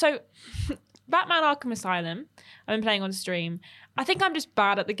was going? So Batman Arkham Asylum, I've been playing on stream. I think I'm just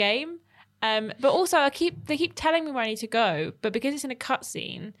bad at the game. But also they keep telling me where I need to go, but because it's in a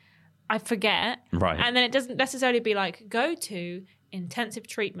cutscene, I forget. Right. And then it doesn't necessarily be like, go to intensive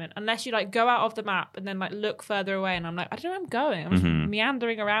treatment, unless you like go out of the map and then like look further away, and I'm like, I don't know where I'm going. I'm just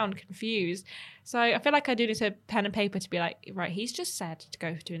meandering around confused. So I feel like I do need to pen and paper to be like, right, he's just said to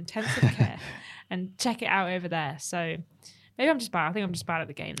go to intensive care and check it out over there. So maybe I'm just bad. I think I'm just bad at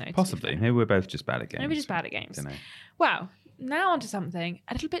the game though. Possibly. Maybe we're both just bad at games. Maybe just bad at games. Dunno. Wow. Now onto something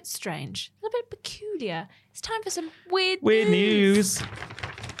a little bit strange, a little bit peculiar. It's time for some weird news.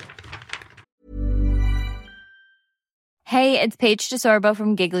 Hey, it's Paige DeSorbo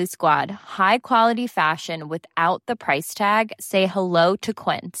from Giggly Squad. High quality fashion without the price tag. Say hello to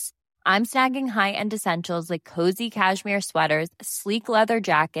Quince. I'm snagging high-end essentials like cozy cashmere sweaters, sleek leather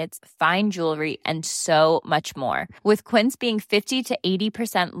jackets, fine jewelry, and so much more. With Quince being 50 to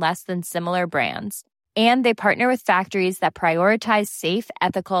 80% less than similar brands. And they partner with factories that prioritize safe,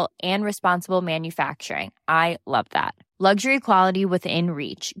 ethical, and responsible manufacturing. I love that. Luxury quality within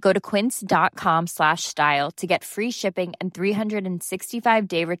reach. Go to quince.com/style to get free shipping and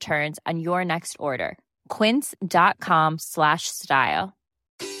 365-day returns on your next order. Quince.com/style.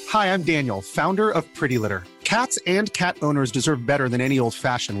 Hi, I'm Daniel, founder of Pretty Litter. Cats and cat owners deserve better than any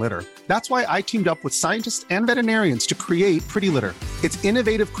old-fashioned litter. That's why I teamed up with scientists and veterinarians to create Pretty Litter. Its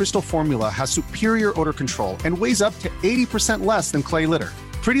innovative crystal formula has superior odor control and weighs up to 80% less than clay litter.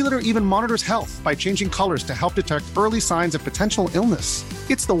 Pretty Litter even monitors health by changing colors to help detect early signs of potential illness.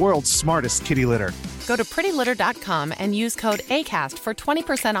 It's the world's smartest kitty litter. Go to prettylitter.com and use code ACAST for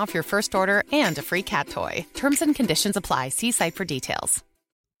 20% off your first order and a free cat toy. Terms and conditions apply. See site for details.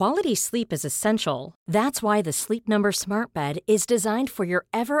 Quality sleep is essential. That's why the Sleep Number Smart Bed is designed for your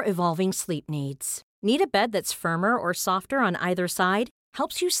ever-evolving sleep needs. Need a bed that's firmer or softer on either side?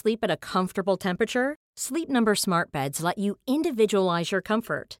 Helps you sleep at a comfortable temperature? Sleep Number Smart Beds let you individualize your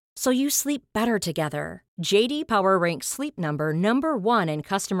comfort, so you sleep better together. J.D. Power ranks Sleep Number number 1 in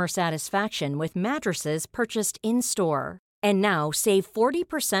customer satisfaction with mattresses purchased in-store. And now save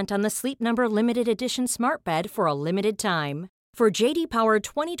 40% on the Sleep Number Limited Edition Smart Bed for a limited time. For J.D. Power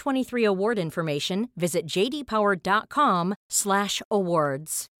 2023 award information, visit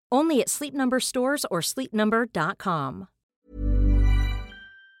jdpower.com/awards. Only at Sleep Number stores or sleepnumber.com.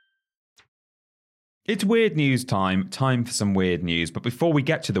 It's weird news time for some weird news. But before we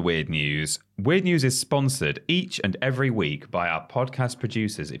get to the weird news is sponsored each and every week by our podcast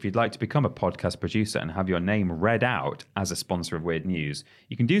producers. If you'd like to become a podcast producer and have your name read out as a sponsor of Weird News,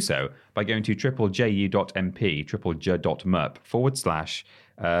 you can do so by going to triplej.mp,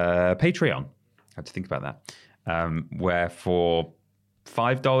 triplej.mp/Patreon. I had to think about that. Where for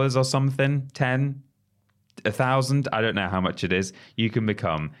 $5 or something, 10, 1,000, I don't know how much it is, you can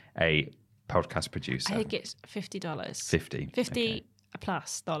become a podcast producer. I think it's $50. 50 $50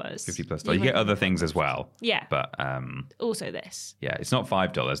 plus dollars. $50 plus dollars. You get other things as well. Yeah. But also this. yeah, it's not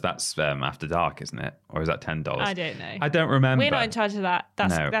 $5. That's After Dark, isn't it? Or is that $10? I don't know. I don't remember. We're not in charge of that.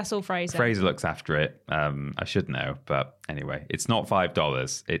 That's all Fraser. Fraser looks after it. I should know, but anyway, it's not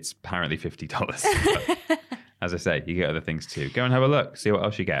 $5. It's apparently $50. But, as I say, you get other things too. Go and have a look. See what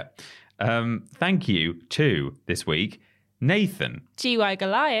else you get. Thank you to this week. Nathan, GY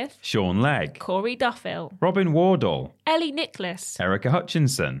Goliath, Sean Legg, Corey Duffield, Robin Wardle, Ellie Nicholas, Erica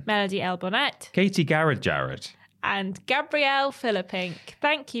Hutchinson, Melody L. Bonnet, Katie Garrett-Jarrett, and Gabrielle Philippink.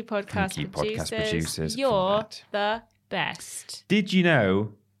 Thank you, podcast producers. You're the best. Did you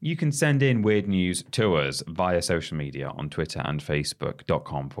know you can send in weird news to us via social media on Twitter and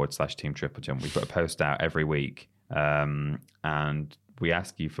Facebook.com/Team Triple Jump. We put a post out every week and we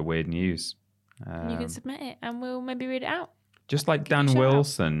ask you for weird news. You can submit it and we'll maybe read it out. Just like Dan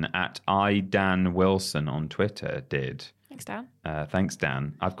Wilson at @IDanWilson on Twitter did. Thanks, Dan. Thanks,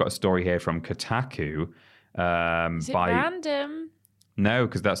 Dan. I've got a story here from Kotaku. Is it random? No,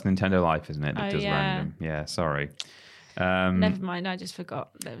 because that's Nintendo Life, isn't it? It does yeah. random. Yeah, sorry. Never mind, I just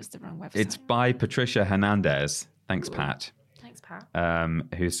forgot that was the wrong website. It's by Patricia Hernandez. Thanks, Pat. Thanks, Pat.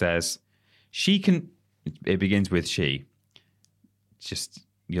 Who says, she can... It begins with she. Just...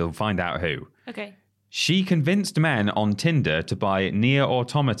 You'll find out who. Okay. She convinced men on Tinder to buy Nier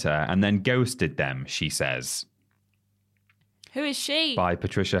Automata and then ghosted them, she says. Who is she? By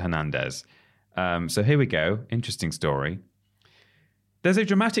Patricia Hernandez. So here we go. Interesting story. There's a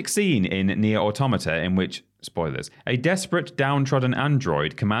dramatic scene in Nier Automata in which, spoilers, a desperate, downtrodden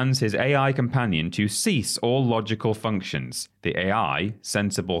android commands his AI companion to cease all logical functions. The AI,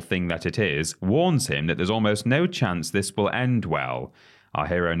 sensible thing that it is, warns him that there's almost no chance this will end well. Our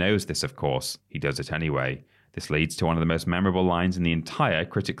hero knows this, of course. He does it anyway. This leads to one of the most memorable lines in the entire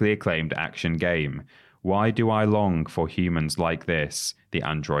critically acclaimed action game. Why do I long for humans like this? The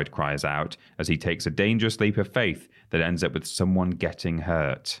android cries out as he takes a dangerous leap of faith that ends up with someone getting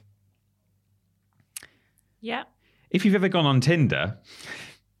hurt. Yeah. If you've ever gone on Tinder,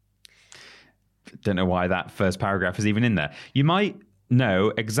 don't know why that first paragraph is even in there. You might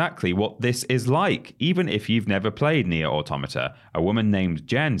know exactly what this is like, even if you've never played Nier Automata. A woman named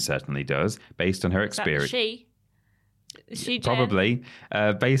Jen certainly does, based on her experience. Is she Jen? Probably,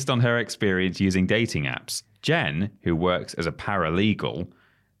 based on her experience using dating apps. Jen, who works as a paralegal,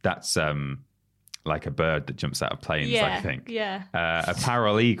 that's like a bird that jumps out of planes, I think. Yeah. A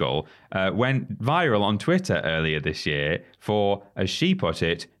paralegal went viral on Twitter earlier this year for, as she put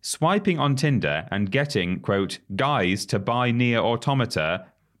it, swiping on Tinder and getting, quote, guys to buy Nier Automata,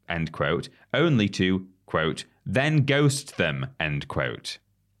 end quote, only to, quote, then ghost them, end quote.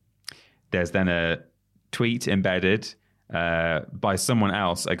 There's then a tweet embedded by someone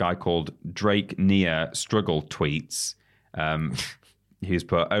else, a guy called Drake Nia Struggle Tweets, who's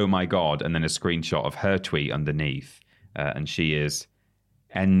put, "Oh my God," and then a screenshot of her tweet underneath. And she is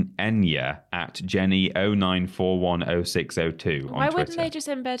Enya at Jenny09410602 on Why Twitter. wouldn't they just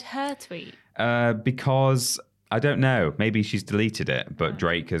embed her tweet? Because I don't know. Maybe she's deleted it, but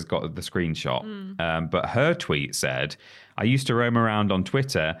Drake has got the screenshot. But her tweet said, "I used to roam around on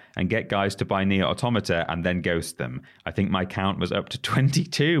Twitter and get guys to buy Nier Automata and then ghost them. I think my count was up to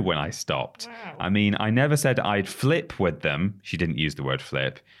 22 when I stopped. Wow. I mean, I never said I'd flip with them." She didn't use the word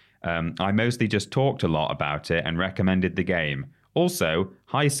flip. "I mostly just talked a lot about it and recommended the game. Also,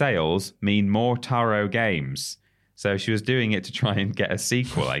 high sales mean more Taro games." So she was doing it to try and get a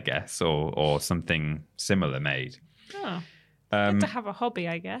sequel, I guess, or something similar made. Oh, good to have a hobby,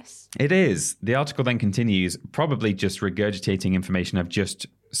 I guess. It is. The article then continues, probably just regurgitating information I've just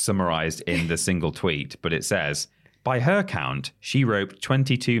summarized in the single tweet, but it says, "By her count, she roped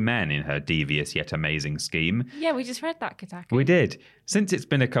 22 men in her devious yet amazing scheme." Yeah, we just read that, Kotaku. We did. "Since it's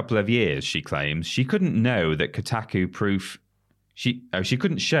been a couple of years," she claims, "she couldn't know that Kotaku proof... She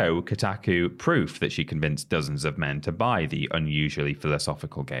couldn't show Kotaku proof that she convinced dozens of men to buy the unusually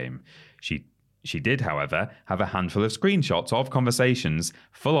philosophical game. She did, however, have a handful of screenshots of conversations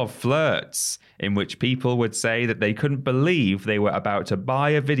full of flirts in which people would say that they couldn't believe they were about to buy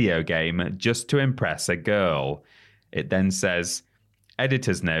a video game just to impress a girl." It then says,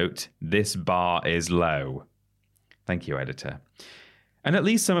 "Editor's note, this bar is low." Thank you, editor. And at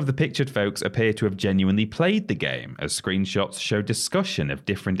least some of the pictured folks appear to have genuinely played the game, as screenshots show discussion of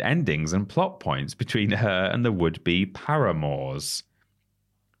different endings and plot points between her and the would-be paramours.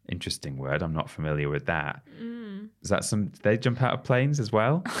 Interesting word, I'm not familiar with that. Is that did they jump out of planes as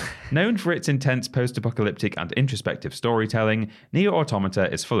well? Known for its intense post-apocalyptic and introspective storytelling, Nier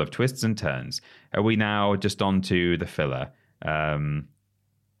Automata is full of twists and turns. Are we now just on to the filler?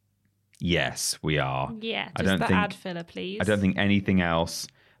 Yes, we are. Yeah, just ad filler, please. I don't think anything else.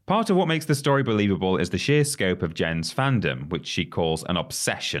 Part of what makes the story believable is the sheer scope of Jen's fandom, which she calls an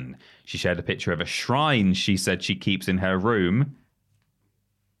obsession. She shared a picture of a shrine she said she keeps in her room.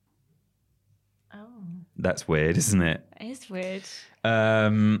 Oh. That's weird, isn't it? It is weird. It's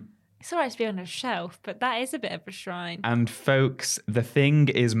all right to be on a shelf, but that is a bit of a shrine. And folks, the thing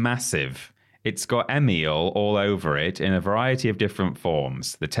is massive. It's got Emil all over it in a variety of different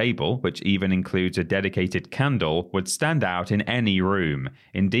forms. The table, which even includes a dedicated candle, would stand out in any room.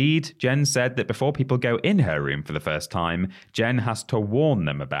 Indeed, Jen said that before people go in her room for the first time, Jen has to warn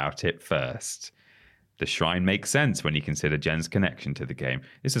them about it first. The shrine makes sense when you consider Jen's connection to the game.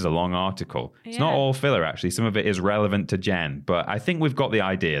 This is a long article. It's not all filler, actually. Some of it is relevant to Jen, but I think we've got the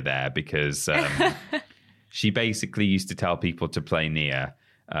idea there because she basically used to tell people to play Nier.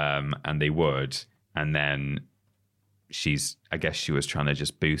 And they would. And then I guess she was trying to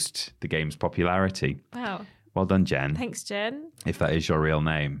just boost the game's popularity. Wow. Well done, Jen. Thanks, Jen. If that is your real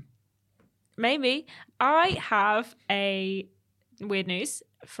name. Maybe. I have a weird news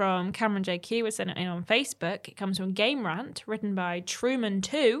from Cameron JQ. We sent it in on Facebook. It comes from Game Rant, written by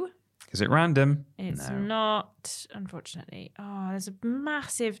Truman2. Is it random? It's not, unfortunately. Oh, there's a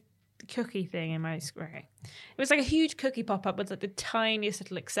massive cookie thing in my screen. Okay. It was like a huge cookie pop-up with like the tiniest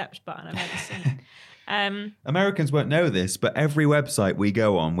little accept button I've ever seen. Americans won't know this, but every website we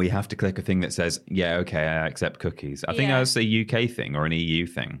go on, we have to click a thing that says, yeah, okay, I accept cookies. I think that's a UK thing or an EU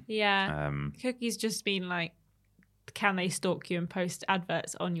thing. Yeah. Cookies just mean like, can they stalk you and post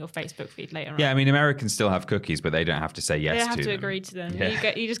adverts on your Facebook feed later on? Yeah, I mean, Americans still have cookies, but they don't have to say yes to them. They have to agree to them.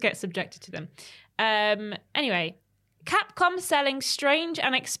 Yeah. You just get subjected to them. Anyway, Capcom selling strange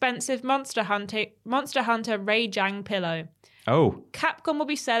and expensive Monster Hunter Ray-Jang pillow. Oh. Capcom will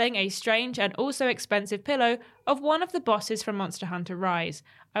be selling a strange and also expensive pillow of one of the bosses from Monster Hunter Rise.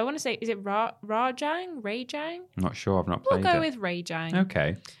 I want to say, is it Rajang? Ray-Jang? I'm not sure. I've not played it. We'll go with Ray-Jang.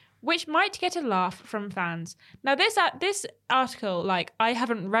 Okay. Which might get a laugh from fans. Now, this article, like, I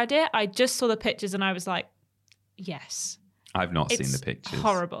haven't read it. I just saw the pictures and I was like, yes. I've not seen the pictures. It's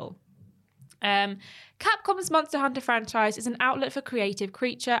horrible. Capcom's Monster Hunter franchise is an outlet for creative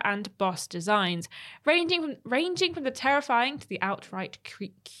creature and boss designs, ranging from the terrifying to the outright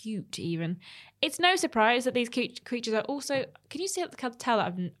cute even. It's no surprise that these creatures are also... Can you tell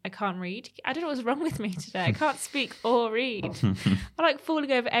that I can't read? I don't know what's wrong with me today. I can't speak or read. I'm like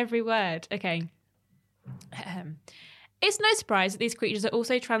falling over every word. Okay. It's no surprise that these creatures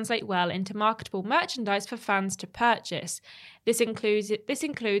also translate well into marketable merchandise for fans to purchase. This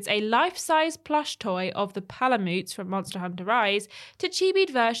includes a life-size plush toy of the Palamutes from Monster Hunter Rise to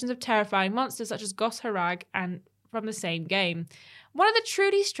chibied versions of terrifying monsters such as Gosharag and from the same game. One of the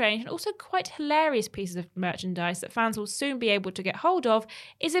truly strange and also quite hilarious pieces of merchandise that fans will soon be able to get hold of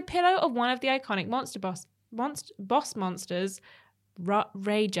is a pillow of one of the iconic boss monsters,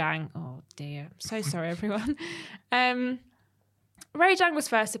 Rajang. Oh dear, I'm so sorry everyone. Rajang was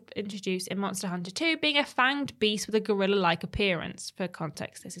first introduced in Monster Hunter 2, being a fanged beast with a gorilla-like appearance. For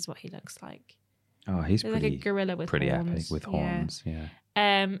context, this is what he looks like. Oh, he's like a gorilla with pretty horns. epic with horns. Yeah.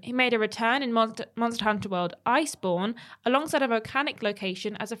 He made a return in Monster Hunter World Iceborne alongside a volcanic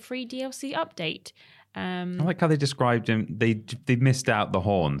location as a free DLC update. I like how they described him. They missed out the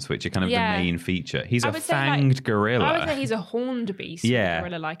horns, which are kind of the main feature. He's a fanged gorilla. I would say he's a horned beast with a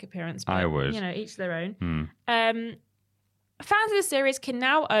gorilla-like appearance. But, I would. Each their own. Fans of the series can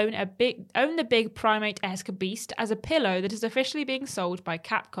now own the big primate-esque beast as a pillow that is officially being sold by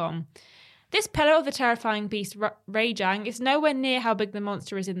Capcom. This pillow of the terrifying beast Rajang is nowhere near how big the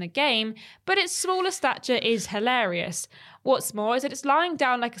monster is in the game, but its smaller stature is hilarious. What's more is that it's lying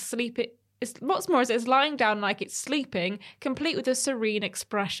down like it's sleeping, complete with a serene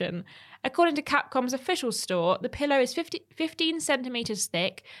expression. According to Capcom's official store, the pillow is 15 centimeters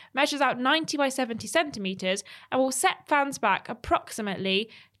thick, measures out 90 by 70 centimeters, and will set fans back approximately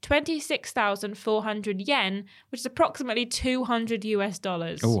 26,400 yen, which is approximately $200 US.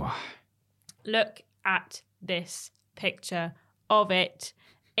 Ooh. Look at this picture of it.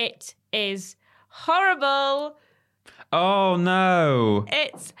 It is horrible. Oh no.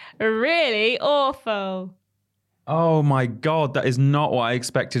 It's really awful. Oh my God, that is not what I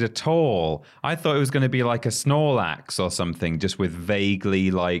expected at all. I thought it was going to be like a Snorlax or something, just with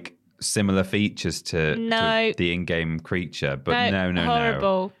vaguely like similar features to the in-game creature. But no.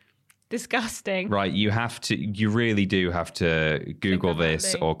 Horrible. Disgusting. Right, you really do have to Google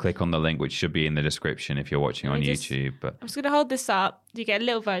this or click on the link, which should be in the description if you're watching on YouTube. But I'm just going to hold this up. You get a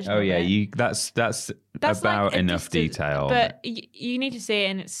little version of it. That's about like enough detail. But you need to see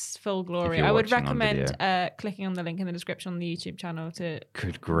it in its full glory. I would recommend clicking on the link in the description on the YouTube channel to...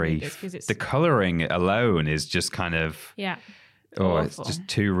 Good grief. The colouring alone is just kind of... Yeah. Oh, it's just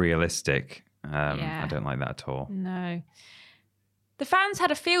too realistic. I don't like that at all. No. The fans had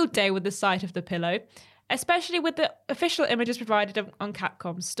a field day with the sight of the pillow, especially with the official images provided on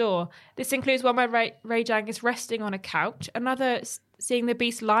Capcom's store. This includes one where Rajang is resting on a couch, another seeing the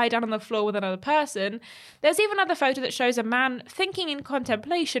beast lie down on the floor with another person. There's even another photo that shows a man thinking in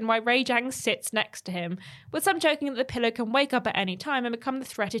contemplation while Rajang sits next to him, with some joking that the pillow can wake up at any time and become the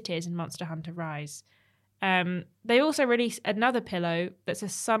threat it is in Monster Hunter Rise. They also released another pillow that's a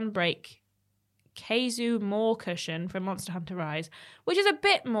Sunbreak Keizu More cushion from Monster Hunter Rise, which is a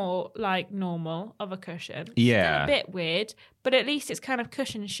bit more like normal of a cushion. Yeah. Still a bit weird, but at least it's kind of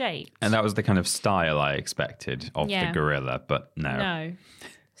cushion shaped. And that was the kind of style I expected of the gorilla, but no. No.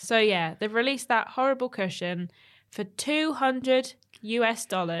 So yeah, they've released that horrible cushion for $200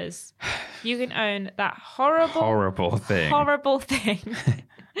 US. You can own that horrible thing.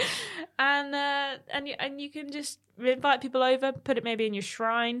 And you can just invite people over, put it maybe in your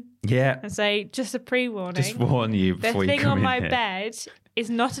shrine. Yeah. And say, just a pre-warning. Just warn you before you come in. The thing on my bed is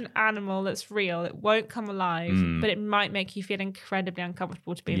not an animal that's real. It won't come alive, but it might make you feel incredibly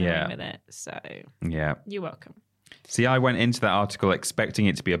uncomfortable to be in the room with it. So you're welcome. See, I went into that article expecting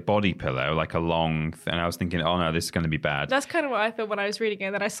it to be a body pillow, like a long, and I was thinking, oh no, this is going to be bad. That's kind of what I thought when I was reading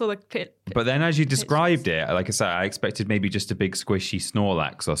it. Then I saw the But then as you described it, like I said, I expected maybe just a big squishy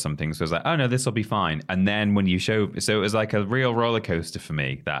Snorlax or something. So I was like, oh no, this will be fine. And then when you showed, so it was like a real roller coaster for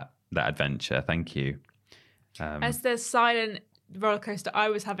me, that adventure. Thank you. As the silent roller coaster I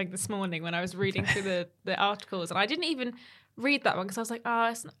was having this morning when I was reading through the articles, and I didn't even read that one because I was like,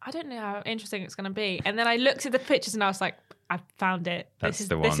 I don't know how interesting it's going to be. And then I looked at the pictures and I was like, I found it. This is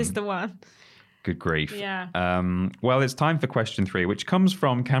the one. Good grief. Yeah. Well, it's time for question 3, which comes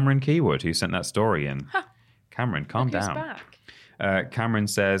from Cameron Keywood, who sent that story in. Huh. Cameron, calm down. Back. Cameron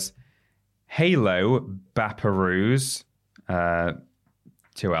says, Halo Baparoos.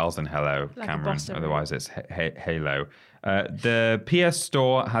 2 L's and hello, like Cameron. Otherwise, it's Halo. The PS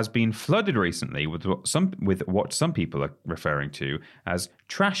Store has been flooded recently with what some people are referring to as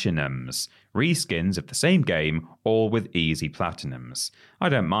trashinums, reskins of the same game, all with easy platinums. I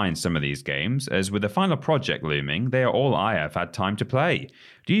don't mind some of these games, as with the final project looming, they are all I have had time to play.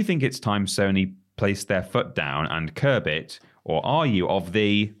 Do you think it's time Sony placed their foot down and curb it, or are you of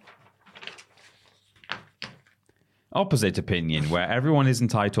the opposite opinion, where everyone is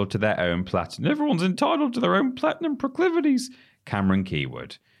entitled to their own platinum? Everyone's entitled to their own platinum proclivities. Cameron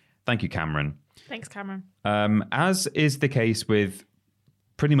Keywood. Thank you, Cameron. Thanks, Cameron. As is the case with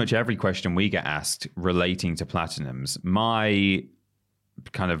pretty much every question we get asked relating to platinums, my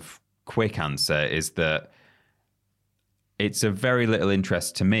kind of quick answer is that it's of very little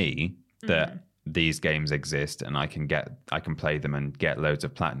interest to me that these games exist and I can play them and get loads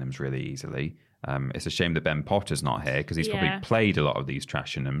of platinums really easily. It's a shame that Ben Potter's not here because he's probably played a lot of these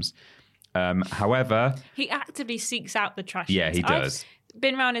Trash'ems. However, he actively seeks out the trash. Yeah, he does. I've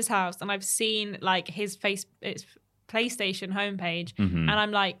been around his house and I've seen like his PlayStation homepage, and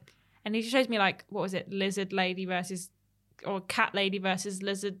I'm like, and he shows me like, what was it, lizard lady versus, or cat lady versus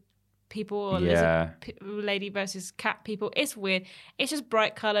lizard people, or lizard lady versus cat people. It's weird. It's just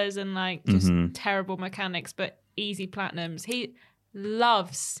bright colors and like just terrible mechanics, but easy platinums. He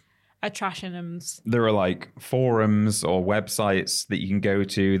loves Trash'ems. There are like forums or websites that you can go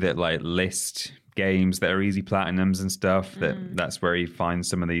to that like list games that are easy platinums and stuff. That's where he finds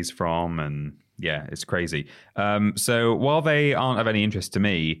some of these from, and yeah, it's crazy. So while they aren't of any interest to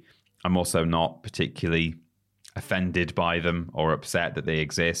me, I'm also not particularly offended by them or upset that they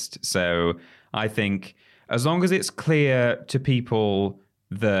exist. So I think as long as it's clear to people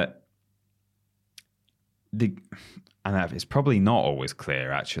that and it's probably not always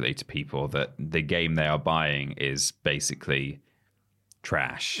clear actually to people that the game they are buying is basically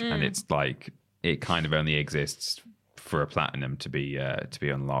trash, and it's like it kind of only exists for a platinum to be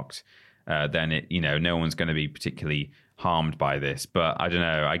unlocked. Then it, no one's going to be particularly harmed by this. But I don't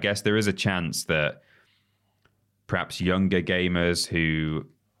know. I guess there is a chance that perhaps younger gamers who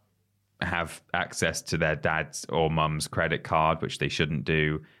have access to their dad's or mum's credit card, which they shouldn't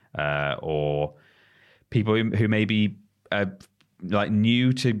do, or people who may be like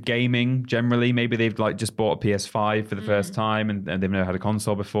new to gaming generally. Maybe they've like just bought a PS5 for the first time and they've never had a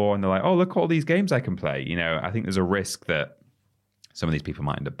console before, and they're like, oh, look at all these games I can play. I think there's a risk that some of these people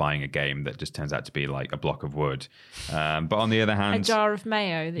might end up buying a game that just turns out to be like a block of wood. But on the other hand, a jar of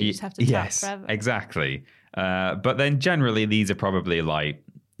mayo that you just have to tap forever. Exactly. But then generally these are probably like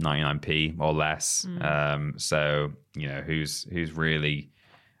 99p or less. So who's really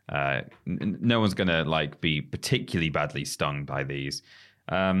no one's gonna like be particularly badly stung by these.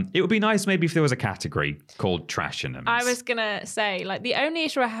 It would be nice maybe if there was a category called Trash'ems. I was gonna say, like, the only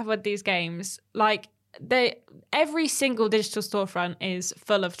issue I have with these games, like, every single digital storefront is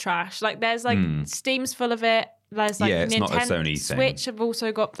full of trash. Like, there's like Steam's full of it. There's like it's Nintendo not a Sony Switch thing. have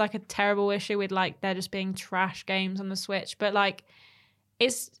also got like a terrible issue with like there just being trash games on the Switch. But like,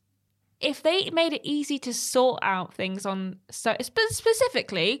 if they made it easy to sort out things on, so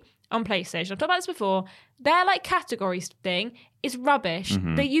specifically on PlayStation, I've talked about this before, their like categories thing is rubbish.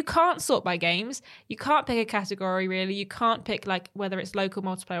 That you can't sort by games. You can't pick a category really. You can't pick like whether it's local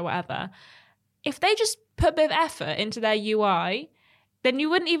multiplayer or whatever. If they just put a bit of effort into their UI, then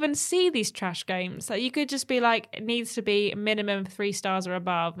you wouldn't even see these trash games. Like, you could just be like, it needs to be minimum 3 stars or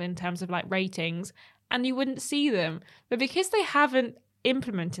above in terms of like ratings, and you wouldn't see them. But because they haven't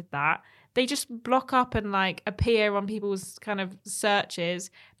implemented that, they just block up and like appear on people's kind of searches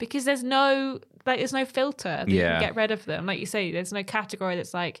because there's no filter that you can get rid of them. Like you say, there's no category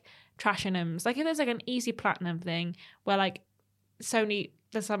that's like Trash'ems. Like if there's like an easy platinum thing where like Sony,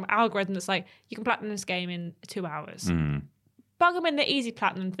 there's some algorithm that's like you can platinum this game in 2 hours. Bug them in the easy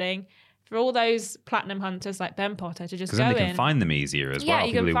platinum thing for all those platinum hunters like Ben Potter to just go in. Because then they can find them easier as well. Yeah,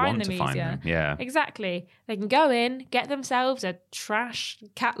 you can find them find easier. them. Yeah, exactly. They can go in, get themselves a trash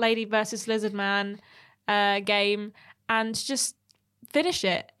cat lady versus lizard man game, and just finish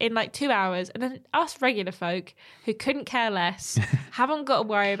it in like 2 hours. And then us regular folk who couldn't care less haven't got to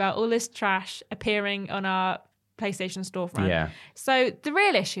worry about all this trash appearing on our PlayStation storefront. Yeah. So the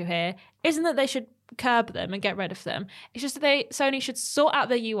real issue here isn't that they should curb them and get rid of them. It's just that Sony should sort out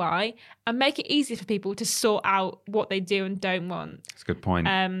their UI and make it easy for people to sort out what they do and don't want. That's a good point.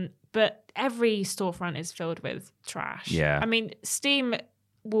 But every storefront is filled with trash. Yeah. I mean, Steam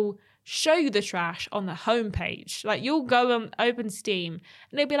will show you the trash on the homepage. Like, you'll go and open Steam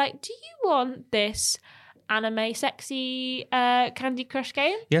and they'll be like, do you want this anime sexy Candy Crush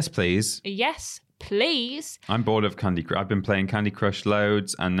game? Yes, please. Yes, please. I'm bored of Candy Crush. I've been playing Candy Crush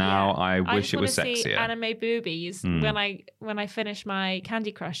loads, and now I wish it was sexier. I just want to see anime boobies when I finish my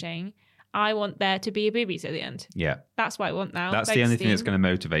Candy Crushing. I want there to be boobies at the end. Yeah, that's what I want now. That's the only thing that's going to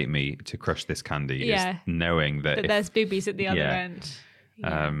motivate me to crush this candy. Is knowing that there's boobies at the other end.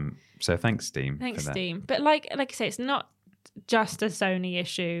 Yeah. So thanks, Steam. Thanks, Steam. But like I say, it's not just a Sony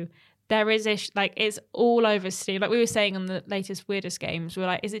issue. There is it's all over Steam. Like we were saying on the latest Weirdest Games, we're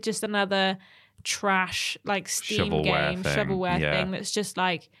like, is it just another trash like Steam shovelware thing that's just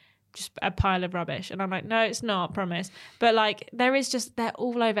like just a pile of rubbish? And I'm like, no, it's not, promise. But like they're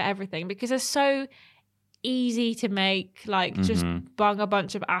all over everything because they're so easy to make. Like just bung a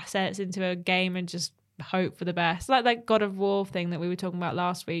bunch of assets into a game and just hope for the best. Like that God of War thing that we were talking about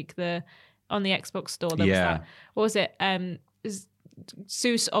last week, the on the Xbox store. There was that. What was it?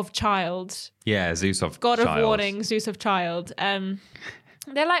 Zeus of Child. Yeah, Zeus of God Child. of Warning, Zeus of Child.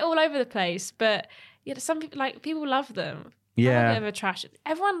 They're like all over the place, but some people love them. Yeah. A bit of a trash.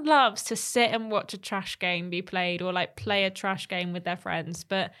 Everyone loves to sit and watch a trash game be played or like play a trash game with their friends,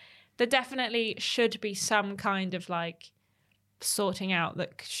 but there definitely should be some kind of like sorting out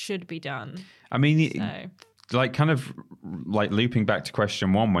that should be done. I mean, like kind of like looping back to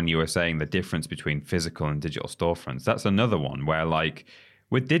question one when you were saying the difference between physical and digital storefronts, that's another one where like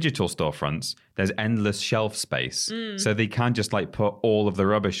with digital storefronts, there's endless shelf space. So they can just like put all of the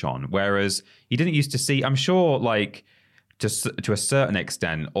rubbish on. Whereas you didn't used to see, I'm sure like just to a certain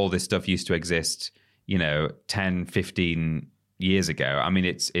extent, all this stuff used to exist, 10, 15 years ago. I mean,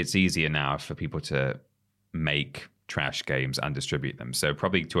 it's easier now for people to make trash games and distribute them. So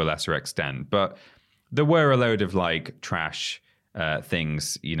probably to a lesser extent, but there were a load of like trash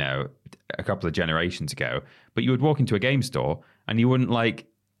things, a couple of generations ago, but you would walk into a game store and you wouldn't like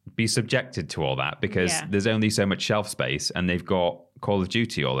be subjected to all that because there's only so much shelf space and they've got Call of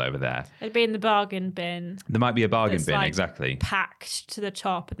Duty all over there. It'd be in the bargain bin. There might be a bargain bin, like exactly. Packed to the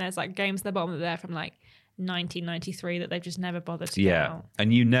top, and there's like games at the bottom of there from like 1993 that they've just never bothered to get out.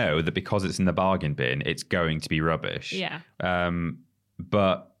 And you know that because it's in the bargain bin, it's going to be rubbish. Yeah.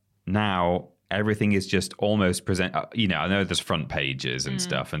 But now everything is just almost present. I know there's front pages and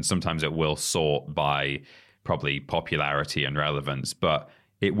stuff, and sometimes it will sort by probably popularity and relevance, but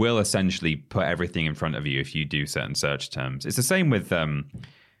it will essentially put everything in front of you if you do certain search terms. It's the same with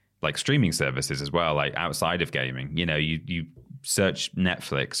like streaming services as well, like outside of gaming. You search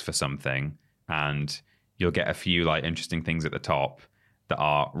Netflix for something and you'll get a few like interesting things at the top that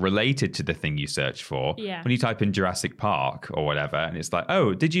are related to the thing you search for. Yeah. When you type in Jurassic Park or whatever, and it's like,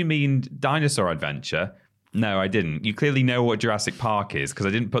 oh, did you mean Dinosaur Adventure? No, I didn't. You clearly know what Jurassic Park is because I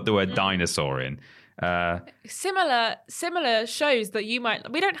didn't put the word dinosaur in. Similar shows that you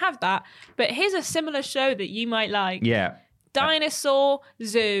might... We don't have that, but here's a similar show that you might like. Yeah. Dinosaur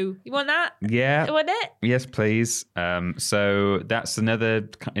Zoo. You want that? Yeah. You want it? Yes, please. So that's another,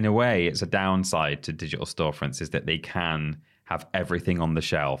 in a way, it's a downside to digital storefronts is that they can have everything on the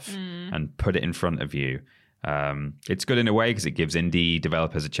shelf and put it in front of you. It's good in a way because it gives indie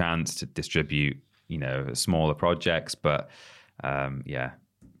developers a chance to distribute, smaller projects. But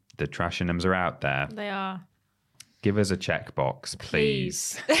the trashinims are out there. They are. Give us a checkbox,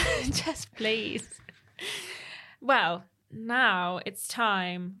 please. Just please. Well, now it's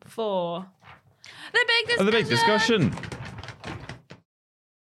time for the big discussion. The big discussion.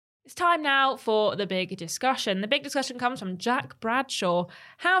 It's time now for the big discussion. The big discussion comes from Jack Bradshaw.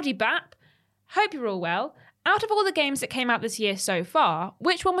 Howdy, Bap. Hope you're all well. Out of all the games that came out this year so far,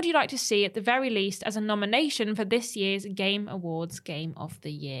 which one would you like to see at the very least as a nomination for this year's Game Awards Game of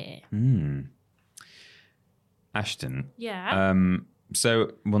the Year? Ashton. Yeah.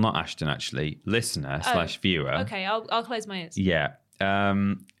 Not Ashton, actually. Listener / viewer. Okay, I'll close my ears. Yeah.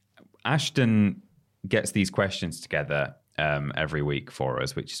 Ashton gets these questions together every week for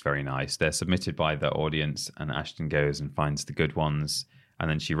us, which is very nice. They're submitted by the audience, and Ashton goes and finds the good ones, and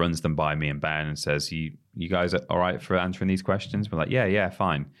then she runs them by me and Ben and says, you guys are all right for answering these questions? We're like, yeah,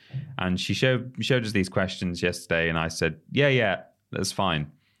 fine. And she showed us these questions yesterday, and I said, yeah, that's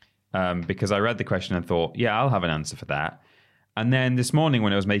fine. Because I read the question and thought, yeah, I'll have an answer for that. And then this morning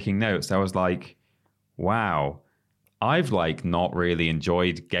when I was making notes, I was like, wow, I've like not really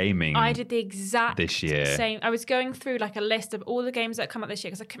enjoyed gaming. I did the exact this year. Same. I was going through like a list of all the games that come out this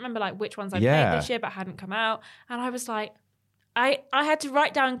year because I couldn't remember like which ones I played this year but hadn't come out. And I was like, I had to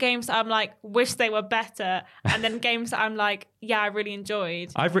write down games that I'm like, wish they were better. And then games that I'm like, yeah, I really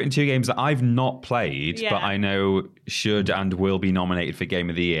enjoyed. I've written 2 games that I've not played, but I know should and will be nominated for Game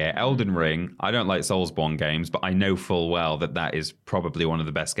of the Year. Elden Ring, I don't like Soulsborne games, but I know full well that is probably one of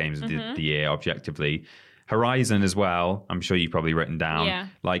the best games of the year, objectively. Horizon as well, I'm sure you've probably written down. Yeah.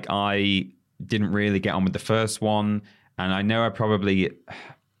 Like, I didn't really get on with the first one, and I know I probably...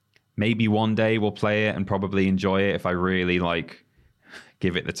 Maybe one day we'll play it and probably enjoy it if I really like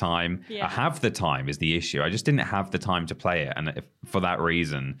give it the time. Yeah. I have the time is the issue. I just didn't have the time to play it. And for that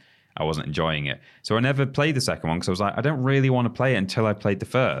reason, I wasn't enjoying it. So I never played the second one because I was like, I don't really want to play it until I played the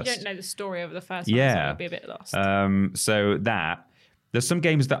first. You don't know the story of the first one, so you'll be a bit lost. So there's some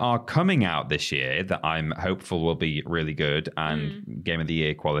games that are coming out this year that I'm hopeful will be really good and Game of the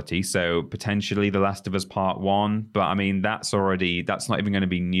Year quality. So potentially The Last of Us Part 1. But I mean, that's not even going to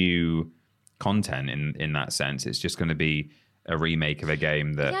be new content in that sense. It's just going to be a remake of a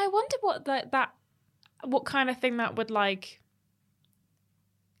game that... Yeah, I wonder what kind of thing that would like...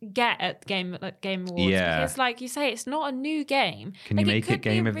 get at Game Awards. Yeah. Because like you say, it's not a new game. Can you make it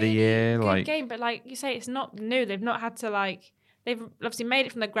Game of the Year? Good Like game, but like you say, it's not new. They've not had to like, they've obviously made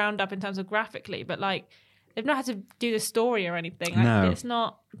it from the ground up in terms of graphically, but like they've not had to do the story or anything. Like, No. it's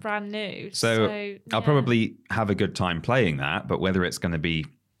not brand new. So yeah. I'll probably have a good time playing that, but whether it's going to be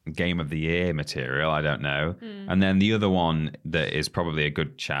Game of the Year material, I don't know. And then the other one that is probably a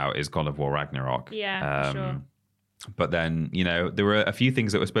good shout is God of War Ragnarok. Yeah, for sure. But then, you know, there were a few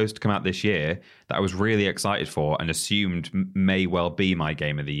things that were supposed to come out this year that I was really excited for and assumed may well be my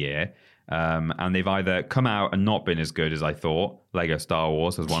Game of the Year. And they've either come out and not been as good as I thought. Lego Star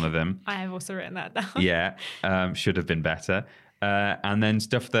Wars was one of them. I have also written that down. Yeah, should have been better. And then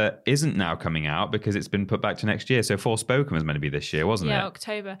stuff that isn't now coming out because it's been put back to next year. So Forspoken was meant to be this year, wasn't it? Yeah,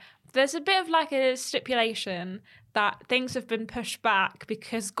 October. There's a bit of like a stipulation that things have been pushed back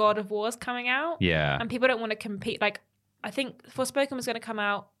because God of War is coming out. Yeah. And people don't want to compete. Like, I think Forspoken was going to come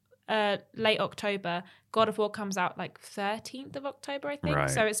out late October. God of War comes out like 13th of October, I think. Right.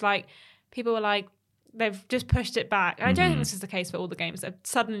 So it's like, people were like, they've just pushed it back. And I don't think this is the case for all the games that have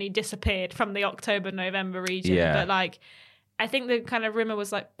suddenly disappeared from the October-November region. Yeah. But like, I think the kind of rumor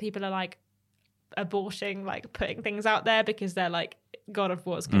was like people are like aborting, like putting things out there because they're like, God of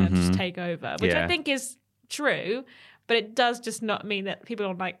War is going to just take over, which I think is true. But it does just not mean that people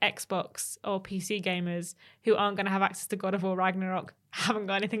on like Xbox or PC gamers who aren't going to have access to God of War Ragnarok haven't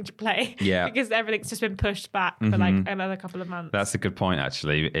got anything to play. Yeah. Because everything's just been pushed back for like another couple of months. That's a good point,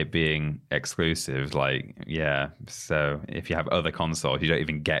 actually. It being exclusive, like, yeah. So if you have other consoles, you don't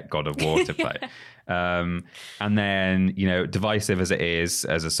even get God of War to play. And then, you know, divisive as it is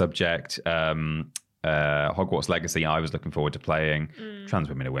as a subject, Hogwarts Legacy, I was looking forward to playing. Trans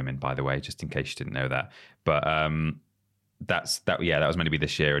women are women, by the way, just in case you didn't know that. But that was meant to be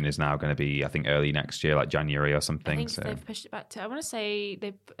this year and is now going to be, I think, early next year, like January or something. I think so they've pushed it back to, I want to say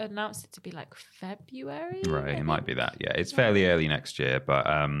they've announced it to be like February. right, it might be that. Yeah, it's fairly early next year. But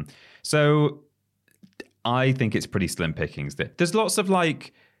so I think it's pretty slim pickings. There's lots of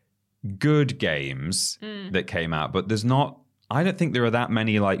like good games that came out, but there's not. I don't think there are that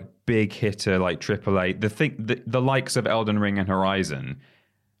many like big hitter like AAA. The likes of Elden Ring and Horizon.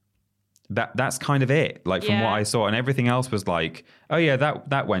 That's kind of it. Like from what I saw, and everything else was like, oh yeah,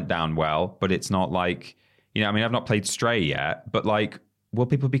 that went down well, but it's not like, you know, I mean, I've not played Stray yet, but like, will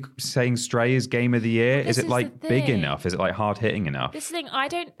people be saying Stray is Game of the Year? Well, is it like big enough? Is it like hard hitting enough? This thing,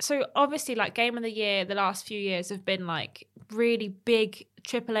 so obviously like Game of the Year, the last few years have been like really big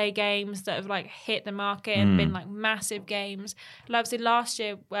AAA games that have like hit the market and been like massive games. Like obviously last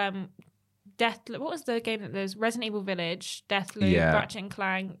year, what was the game that there's Resident Evil Village, Deathloop, Ratchet and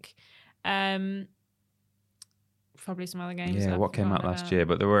Clank, probably some other games. Yeah, what came out last year?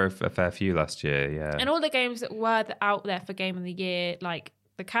 But there were a fair few last year, yeah. And all the games that were out there for Game of the Year, like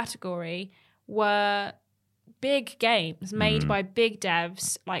the category, were big games made by big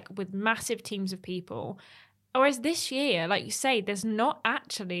devs, like with massive teams of people. Whereas this year, like you say, there's not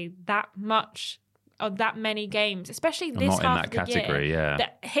actually that much or that many games, especially this not half in that of the category, year,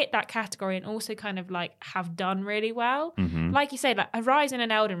 that hit that category and also kind of like have done really well. Like you say, like Horizon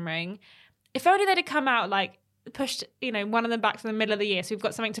and Elden Ring, if only they'd have come out like pushed, you know, one of them back to the middle of the year, so we've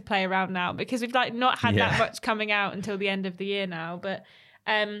got something to play around now, because we've like not had that much coming out until the end of the year now. But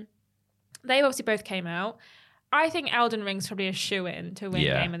they obviously both came out. I think Elden Ring's probably a shoo-in to win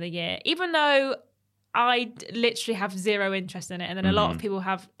Game of the Year, even though I literally have zero interest in it, and then a lot of people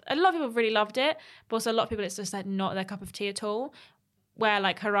really loved it, but also a lot of people it's just like not their cup of tea at all. Where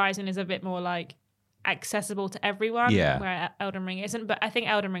like Horizon is a bit more like accessible to everyone, where Elden Ring isn't. But I think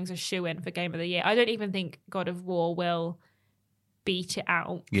Elden Ring's a shoe-in for Game of the Year. I don't even think God of War will beat it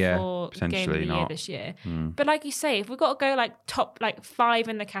out for Game of the Year this year. But like you say, if we've got to go like top like 5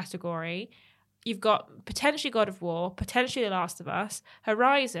 in the category, you've got potentially God of War, potentially The Last of Us,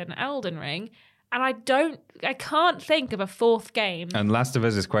 Horizon, Elden Ring. And I can't think of a fourth game. And Last of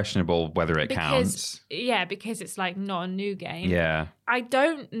Us is questionable whether it counts. Yeah, because it's like not a new game. Yeah. I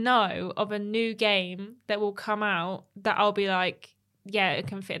don't know of a new game that will come out that I'll be like, yeah, it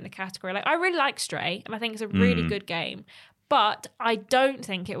can fit in the category. Like I really like Stray, and I think it's a really good game. But I don't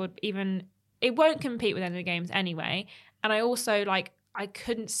think it won't compete with any of the games anyway. And I also like, I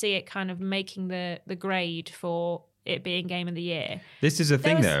couldn't see it kind of making the grade for it being Game of the Year. This is a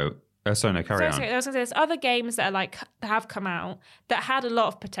thing though. Oh, sorry, no, carry on. I was going to say, there's other games that are like have come out that had a lot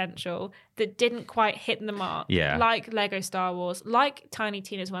of potential that didn't quite hit the mark. Yeah. Like Lego Star Wars, like Tiny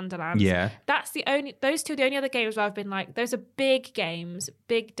Tina's Wonderlands. Yeah. Those two are the only other games where I've been like, those are big games,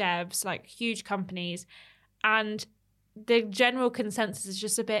 big devs, like huge companies. And the general consensus is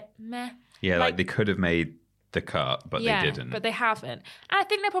just a bit meh. Yeah, like they could have made the cut, but they didn't. But they haven't. And I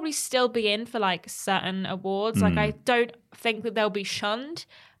think they'll probably still be in for like certain awards. Like I don't think that they'll be shunned,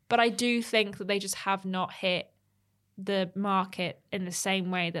 but I do think that they just have not hit the market in the same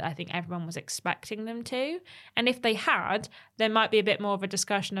way that I think everyone was expecting them to. And if they had, there might be a bit more of a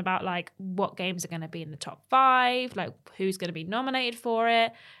discussion about like what games are going to be in the top 5, like who's going to be nominated for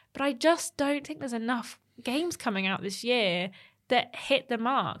it. But I just don't think there's enough games coming out this year that hit the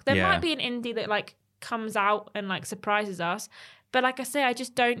mark. There might be an indie that like comes out and like surprises us. But like I say, I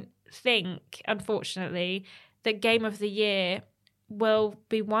just don't think, unfortunately, that Game of the Year will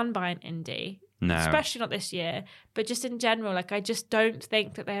be won by an indie. No. Especially not this year, but just in general, like I just don't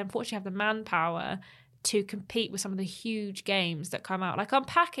think that they unfortunately have the manpower to compete with some of the huge games that come out. Like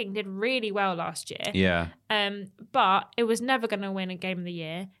Unpacking did really well last year. Yeah. But it was never going to win a Game of the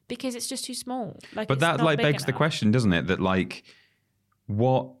Year because it's just too small. Like, but it's that not like big begs the enough. question, doesn't it? That like,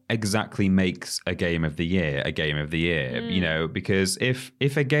 what exactly makes a Game of the Year a Game of the Year? You know, because if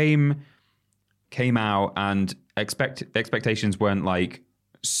a game came out and expectations weren't like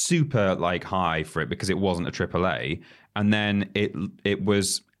super like high for it because it wasn't a AAA, and then it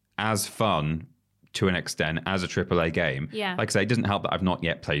was as fun to an extent as a AAA game. Yeah. Like I say, it doesn't help that I've not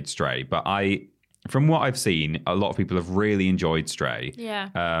yet played Stray, but from what I've seen, a lot of people have really enjoyed Stray. Yeah.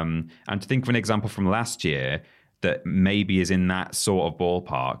 And to think of an example from last year that maybe is in that sort of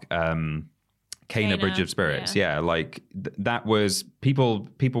ballpark, Kena Bridge of Spirits. Yeah, like that was people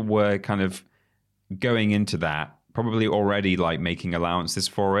were kind of going into that probably already like making allowances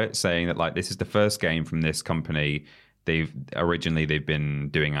for it, saying that like this is the first game from this company. They've been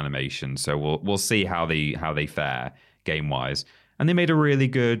doing animation, so we'll see how they fare game wise. And they made a really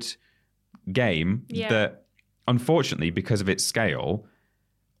good game that, unfortunately, because of its scale,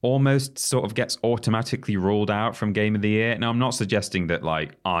 almost sort of gets automatically ruled out from Game of the Year. Now, I'm not suggesting that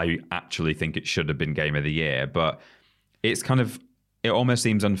like I actually think it should have been Game of the Year, but it's kind of, it almost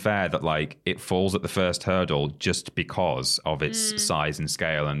seems unfair that like it falls at the first hurdle just because of its size and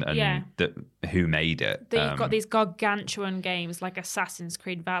scale and who made it. That you've got these gargantuan games like Assassin's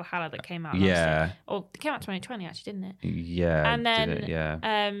Creed Valhalla that came out last year. Or it came out 2020 actually, didn't it? Yeah. And then did it? Yeah.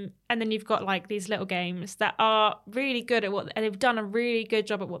 and then you've got like these little games that are really good at and they've done a really good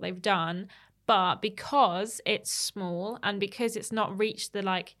job at what they've done, but because it's small and because it's not reached the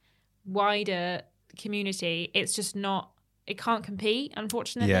like wider community, it's just not, it can't compete,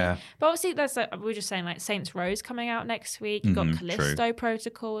 unfortunately. Yeah. But obviously, there's we were just saying like Saints Row's coming out next week. You've got Callisto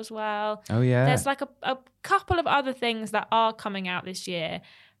Protocol as well. Oh yeah. There's like a couple of other things that are coming out this year,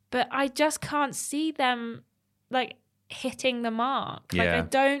 but I just can't see them like hitting the mark. Like I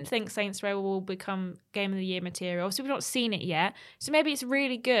don't think Saints Row will become Game of the Year material. So we've not seen it yet. So maybe it's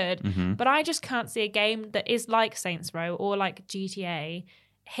really good, but I just can't see a game that is like Saints Row or like GTA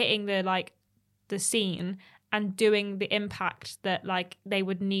hitting the scene and doing the impact that like they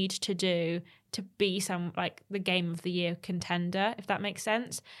would need to do to be some like the Game of the Year contender, if that makes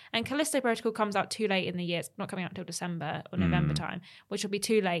sense. And Callisto Protocol comes out too late in the year. It's not coming out until December or November time, which will be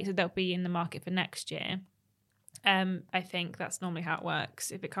too late. So they'll be in the market for next year. I think that's normally how it works.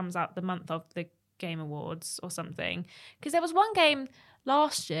 If it comes out the month of the Game Awards or something. Because there was one game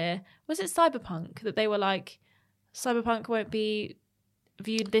last year, was it Cyberpunk, that they were like, Cyberpunk won't be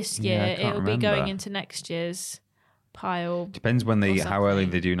viewed this year, it will be going into next year's pile. Depends when how early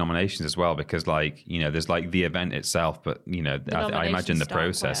they do nominations as well, because like, you know, there's like the event itself, but you know, I imagine the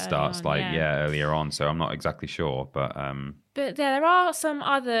process starts like earlier on, so I'm not exactly sure, but there are some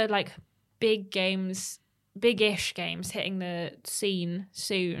other like big-ish games hitting the scene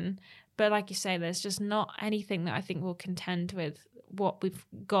soon, but like you say, there's just not anything that I think will contend with what we've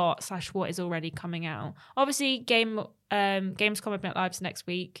got / what is already coming out. Obviously, Gamescom Open Live's next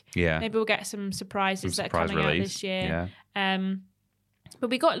week. Yeah, maybe we'll get some surprises that are coming out this year. Yeah. But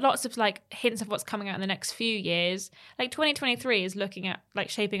we got lots of like hints of what's coming out in the next few years. Like 2023 is looking at like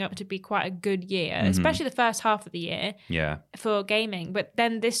shaping up to be quite a good year, especially the first half of the year. Yeah, for gaming. But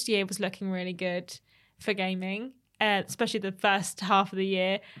then this year was looking really good for gaming. Especially the first half of the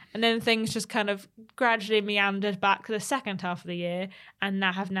year, and then things just kind of gradually meandered back to the second half of the year, and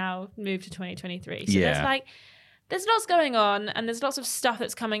have now moved to 2023. So there's lots going on, and there's lots of stuff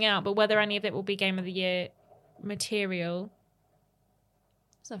that's coming out, but whether any of it will be Game of the Year material,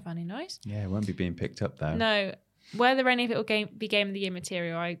 it's a funny noise. Yeah, it won't be being picked up though. No, whether any of it will be Game of the Year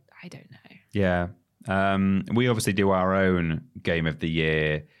material, I don't know. Yeah, we obviously do our own Game of the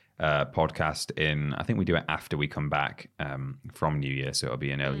Year podcast I think we do it after we come back from New Year, so it'll be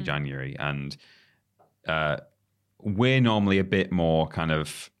in early January, and we're normally a bit more kind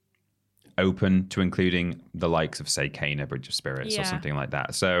of open to including the likes of, say, Kena, Bridge of Spirits, or Yeah. something like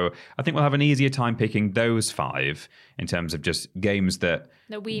that. So I think we'll have an easier time picking those 5 in terms of just games that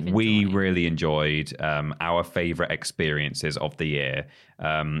we we really enjoyed, our favorite experiences of the year.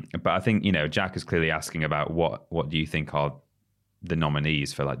 But I think, Jack is clearly asking about what do you think are the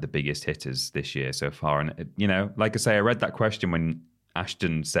nominees for like the biggest hitters this year so far. And, like I say, I read that question when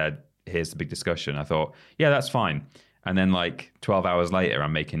Ashton said, here's the big discussion. I thought, yeah, that's fine. And then like 12 hours later,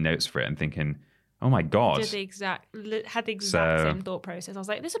 I'm making notes for it and thinking, oh my God. had the exact same thought process. I was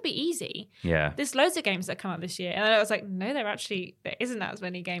like, this would be easy. Yeah. There's loads of games that come out this year. And then I was like, no, there isn't as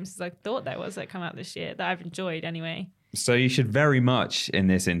many games as I thought there was that come out this year that I've enjoyed anyway. So you should very much, in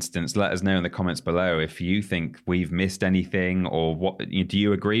this instance, let us know in the comments below if you think we've missed anything, or what. Do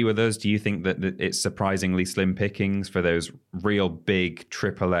you agree with us? Do you think that it's surprisingly slim pickings for those real big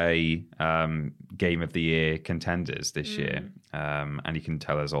AAA Game of the Year contenders this year? And you can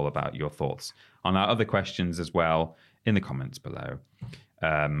tell us all about your thoughts on our other questions as well in the comments below.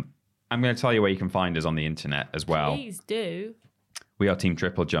 I'm going to tell you where you can find us on the internet as well. Please do. We are Team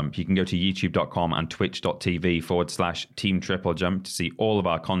Triple Jump. You can go to youtube.com and twitch.tv/Team Triple Jump to see all of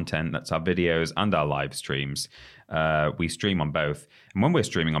our content. That's our videos and our live streams. We stream on both. And when we're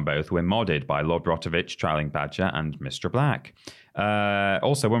streaming on both, we're modded by Lord Rotovich, Trialing Badger, and Mr. Black.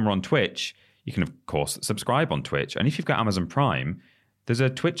 Also, when we're on Twitch, you can, of course, subscribe on Twitch. And if you've got Amazon Prime, there's a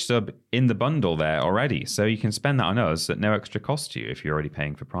Twitch sub in the bundle there already. So you can spend that on us at no extra cost to you if you're already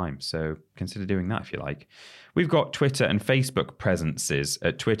paying for Prime. So consider doing that if you like. We've got Twitter and Facebook presences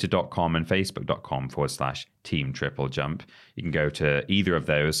at twitter.com and facebook.com/Team Triple Jump. You can go to either of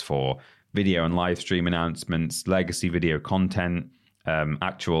those for video and live stream announcements, legacy video content,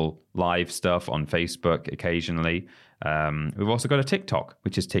 actual live stuff on Facebook occasionally. We've also got a TikTok,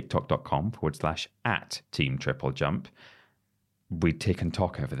 which is tiktok.com/@Team Triple Jump. We tick and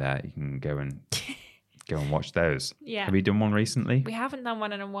talk over there. You can go and watch those. Yeah. Have you done one recently? We haven't done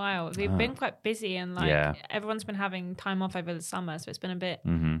one in a while. We've been quite busy, and everyone's been having time off over the summer, so it's been a bit.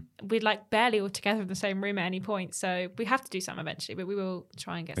 We're like barely all together in the same room at any point, so we have to do some eventually. But we will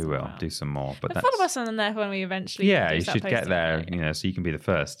try and get. We some will out. do some more. But follow us on there when we eventually. Yeah, you start should get posting there. it. So you can be the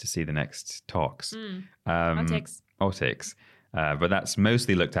first to see the next talks. Otics. But that's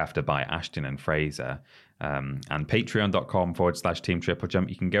mostly looked after by Ashton and Fraser. And patreon.com/Team Triple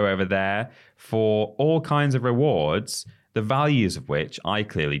Jump. You can go over there for all kinds of rewards, the values of which I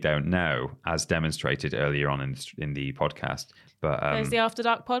clearly don't know, as demonstrated earlier on in the podcast. But there's the After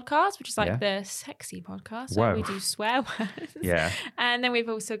Dark podcast, which is like yeah. the sexy podcast. Whoa. Where we do swear words. Yeah. And then we've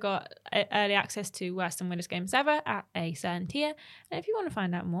also got early access to Worst and Winners Games Ever at a certain tier. And if you want to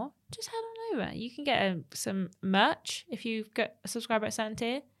find out more, just head on over. You can get some merch if you've got a subscriber at a certain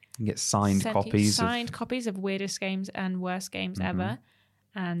tier. You can get signed copies of weirdest games and worst games ever,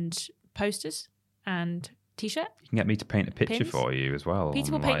 and posters and t-shirt. You can get me to paint a picture Pins. for you as well.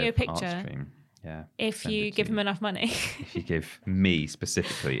 Peter will on paint you a live picture. art stream. Yeah. If send you it to give him enough money. If you give me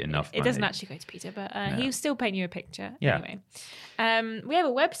specifically enough money. It doesn't actually go to Peter, but he'll still paint you a picture. Yeah. Anyway, we have a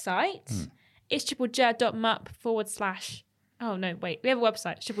website. It's triplej.mup / Oh, no, wait. We have a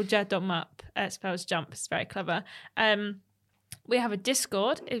website, triplej.mup. Spells jump. It's very clever. We have a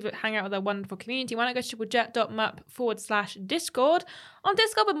Discord. If you hang out with our wonderful community, why not go to triplej.mup / Discord? On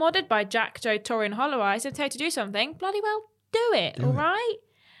Discord, we're modded by Jack, Joe, Tori, and Hollow Eyes. And tell you to do something, bloody well do it, all right?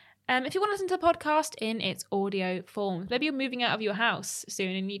 If you want to listen to the podcast in its audio form, maybe you're moving out of your house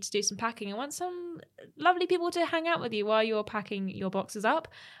soon and need to do some packing and want some lovely people to hang out with you while you're packing your boxes up,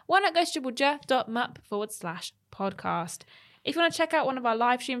 why not go to triplej.mup / podcast? If you want to check out one of our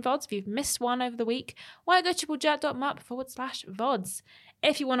live stream VODs, if you've missed one over the week, why not go to triplej.mup / VODs?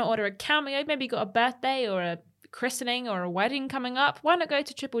 If you want to order a cameo, maybe you've got a birthday or a christening or a wedding coming up, why not go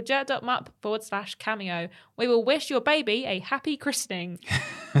to triplej.mup / cameo? We will wish your baby a happy christening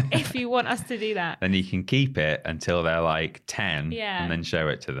if you want us to do that. Then you can keep it until they're like 10 Yeah. and then show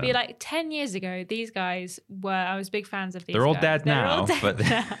it to them. Be like 10 years ago, these guys I was big fans of these They're all guys. dead They're now, all dead but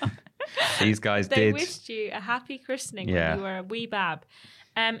now. these guys They did. wished you a happy christening Yeah. when you were a wee bab.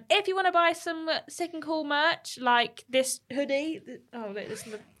 If you want to buy some sick and cool merch, like this hoodie,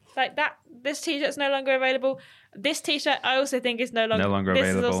 like that, this t-shirt's no longer available. This t-shirt, I also think is no longer available.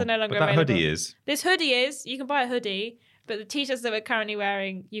 This is also no longer but that available. hoodie is. This hoodie is. You can buy a hoodie, but the t-shirts that we're currently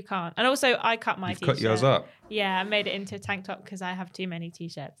wearing, you can't. And also, I cut my You've t-shirt. cut yours up. Yeah, I made it into a tank top because I have too many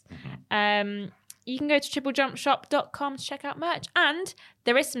t-shirts. Mm-hmm. You can go to triplejumpshop.com to check out merch. And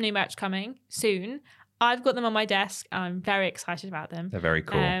there is some new merch coming soon. I've got them on my desk. I'm very excited about them. They're very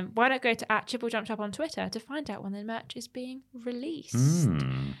cool. Why not go to @TripleJumpShop on Twitter to find out when the merch is being released?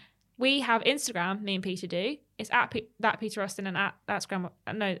 We have Instagram, me and Peter do. It's at that Peter Austin and at Scrambled.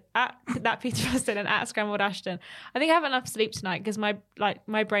 No, at that Peter Austin and at Scrambled Ashton. I think I haven't enough sleep tonight because my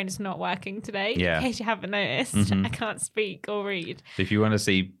brain is not working today. Yeah. In case you haven't noticed, I can't speak or read. If you want to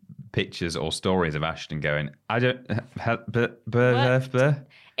see pictures or stories of Ashton going, I don't.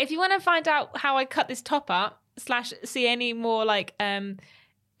 If you want to find out how I cut this top up / see any more like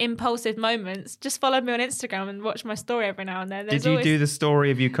impulsive moments, just follow me on Instagram and watch my story every now and then. Did you do the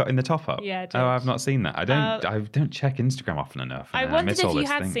story of you cutting the top up? Yeah, I did. Oh, I've not seen that. I don't check Instagram often enough. I wondered if you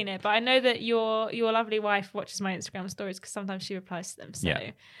had seen it, but I know that your lovely wife watches my Instagram stories because sometimes she replies to them. So.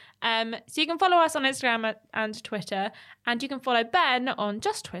 Yeah. So you can follow us on Instagram and Twitter, and you can follow Ben on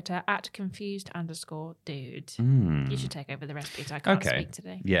just Twitter at confused_dude. You should take over the rest, Peter. I can't speak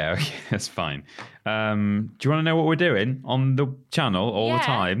today. Yeah, okay, that's fine. Do you want to know what we're doing on the channel all the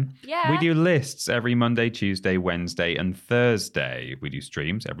time? Yeah. We do lists every Monday, Tuesday, Wednesday, and Thursday. We do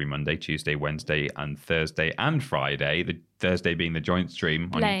streams every Monday, Tuesday, Wednesday, and Thursday and Friday. The Thursday being the joint stream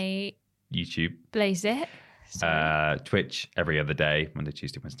on YouTube. Blaze it. Twitch every other day, Monday,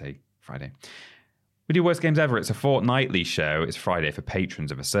 Tuesday, Wednesday, Friday. We do Worst Games Ever. It's a fortnightly show. It's Friday for patrons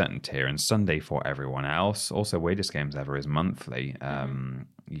of a certain tier and Sunday for everyone else. Also, Weirdest Games Ever is monthly.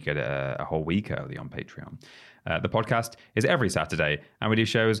 You get a whole week early on Patreon. The podcast is every Saturday, and we do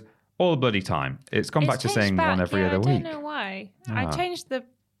shows all the bloody time. It's gone back to saying one every other week. I don't know why. I changed the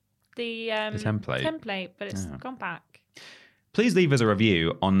template, but it's gone back. Please leave us a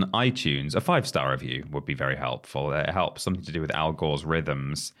review on iTunes. A 5-star review would be very helpful. It helps. Something to do with Al Gore's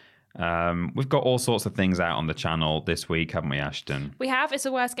rhythms. We've got all sorts of things out on the channel this week, haven't we, Ashton? We have. It's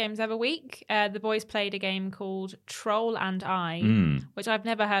a Worst Games Ever week. The boys played a game called Troll and I, which I've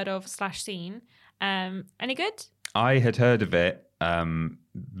never heard of / seen. Any good? I had heard of it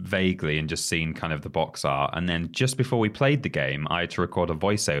vaguely and just seen kind of the box art. And then just before we played the game, I had to record a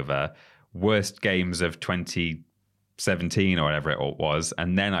voiceover, Worst Games of 2017 or whatever it was,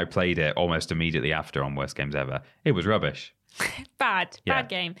 and then I played it almost immediately after on Worst Games Ever. It was rubbish. Bad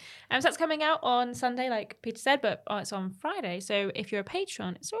game. So that's coming out on Sunday, like Peter said, but it's on Friday. So if you're a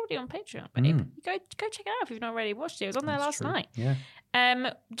patron, it's already on Patreon. But go check it out if you've not already watched it. It was on there last night. Yeah.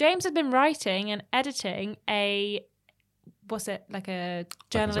 James has been writing and editing what's it, like a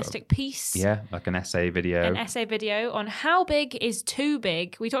journalistic piece? Yeah, like an essay video. An essay video on how big is too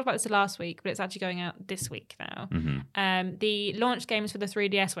big. We talked about this last week, but it's actually going out this week now. The launch games for the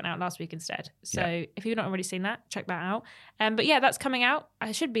 3DS went out last week instead. So if you've not already seen that, check that out. But yeah, that's coming out.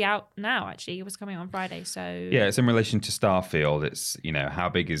 It should be out now, actually. It was coming out on Friday. So yeah, it's in relation to Starfield. It's, how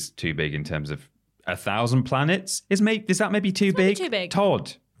big is too big in terms of 1,000 planets? Is that maybe too big? Too big.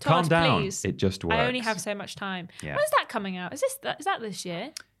 Todd, calm down. Please. It just works. I only have so much time. Yeah. When's that coming out? Is that this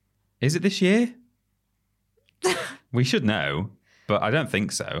year? Is it this year? We should know, but I don't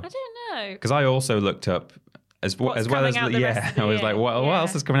think so. I don't know. Because I also looked up as well as I was like, what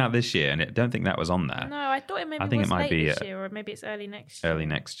else is coming out this year? And I don't think that was on there. No, I thought it maybe was late this year, or maybe it's early next year. Early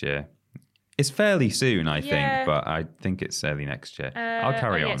next year. It's fairly soon, I think, but I think it's early next year. I'll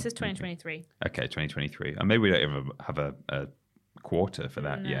carry on. Yeah, it says 2023. Okay, 2023. And maybe we don't even have a quarter for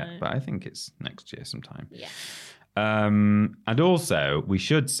that yet, but I think it's next year sometime. Yeah. And also, we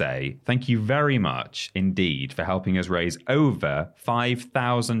should say thank you very much indeed for helping us raise over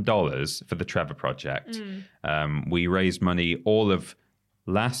 $5,000 for the Trevor Project. We raised money all of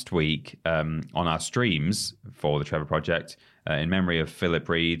last week on our streams for the Trevor Project in memory of Philip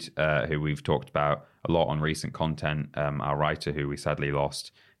Reed, who we've talked about a lot on recent content, our writer who we sadly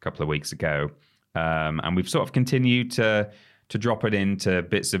lost a couple of weeks ago. And we've sort of continued to drop it into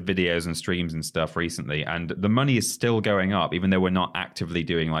bits of videos and streams and stuff recently. And the money is still going up, even though we're not actively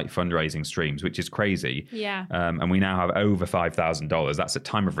doing like fundraising streams, which is crazy. Yeah. And we now have over $5,000. That's at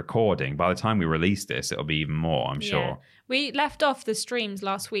time of recording. By the time we release this, it'll be even more, I'm sure. We left off the streams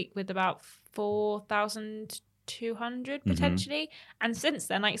last week with about 4,200 potentially. And since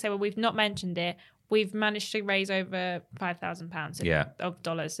then, like I said, we've not mentioned it, we've managed to raise over £5,000 of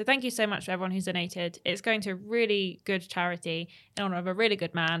dollars. So thank you so much for everyone who's donated. It's going to a really good charity in honor of a really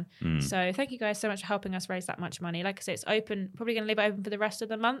good man. So thank you guys so much for helping us raise that much money. Like I say, it's open, probably going to leave it open for the rest of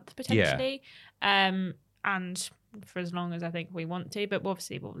the month potentially. And for as long as I think we want to, but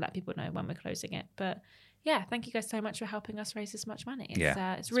obviously we'll let people know when we're closing it. But yeah, thank you guys so much for helping us raise this much money.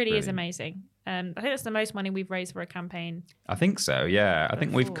 It really is amazing. I think that's the most money we've raised for a campaign. I think so, yeah. I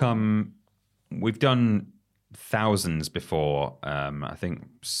think we've done thousands before. I think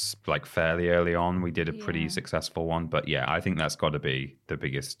like fairly early on, we did a pretty successful one. But yeah, I think that's got to be the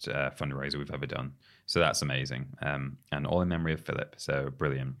biggest fundraiser we've ever done. So that's amazing. And all in memory of Philip. So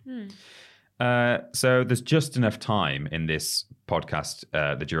brilliant. So there's just enough time in this podcast,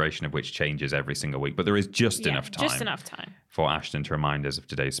 the duration of which changes every single week, but there is just enough time for Ashton to remind us of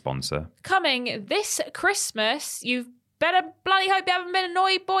today's sponsor. Coming this Christmas, you better bloody hope you haven't been a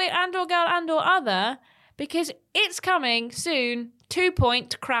naughty boy and or girl and or other, because it's coming soon. 2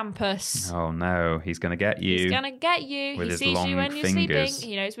 Point Krampus. Oh no, he's going to get you. He's going to get you. With he his sees long you when you're fingers. sleeping.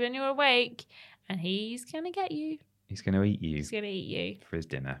 He knows when you're awake. And he's going to get you. He's going to eat you. He's going to eat you. For his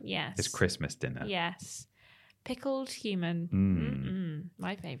dinner. Yes. His Christmas dinner. Yes. Pickled human.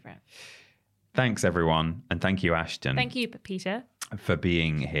 My favourite. Thanks, everyone. And thank you, Ashton. Thank you, Peter. For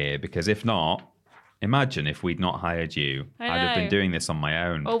being here. Because if not, imagine if we'd not hired you. I'd have been doing this on my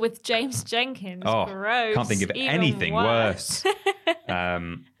own. Or with James Jenkins. Oh, gross. Can't think of Even anything worse.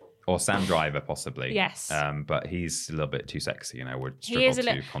 Or Sam Driver, possibly. Yes. But he's a little bit too sexy, you know. He is a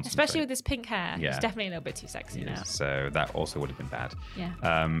little, concentrate. especially with his pink hair. Yeah. He's definitely a little bit too sexy now. So that also would have been bad.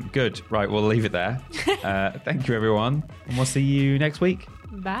 Yeah. Good. Right, we'll leave it there. Thank you, everyone. And we'll see you next week.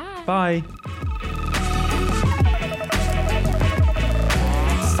 Bye. Bye.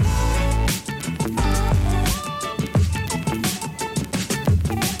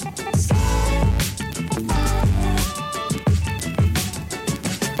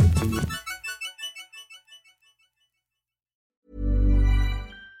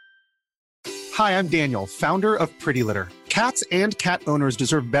 Hi, I'm Daniel, founder of Pretty Litter. Cats and cat owners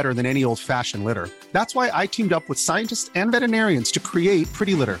deserve better than any old-fashioned litter. That's why I teamed up with scientists and veterinarians to create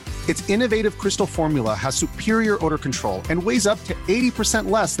Pretty Litter. Its innovative crystal formula has superior odor control and weighs up to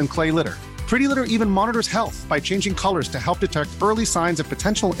 80% less than clay litter. Pretty Litter even monitors health by changing colors to help detect early signs of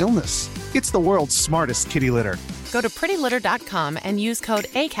potential illness. It's the world's smartest kitty litter. Go to prettylitter.com and use code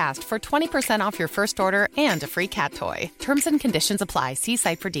ACAST for 20% off your first order and a free cat toy. Terms and conditions apply. See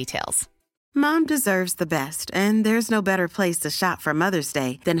site for details. Mom deserves the best, and there's no better place to shop for Mother's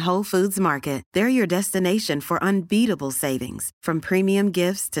Day than Whole Foods Market. They're your destination for unbeatable savings, from premium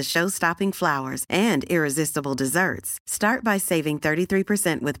gifts to show-stopping flowers and irresistible desserts. Start by saving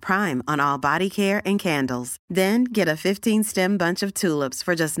 33% with Prime on all body care and candles. Then get a 15-stem bunch of tulips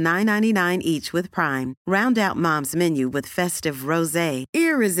for just $9.99 each with Prime. Round out Mom's menu with festive rosé,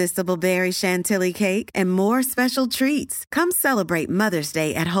 irresistible berry chantilly cake, and more special treats. Come celebrate Mother's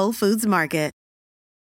Day at Whole Foods Market.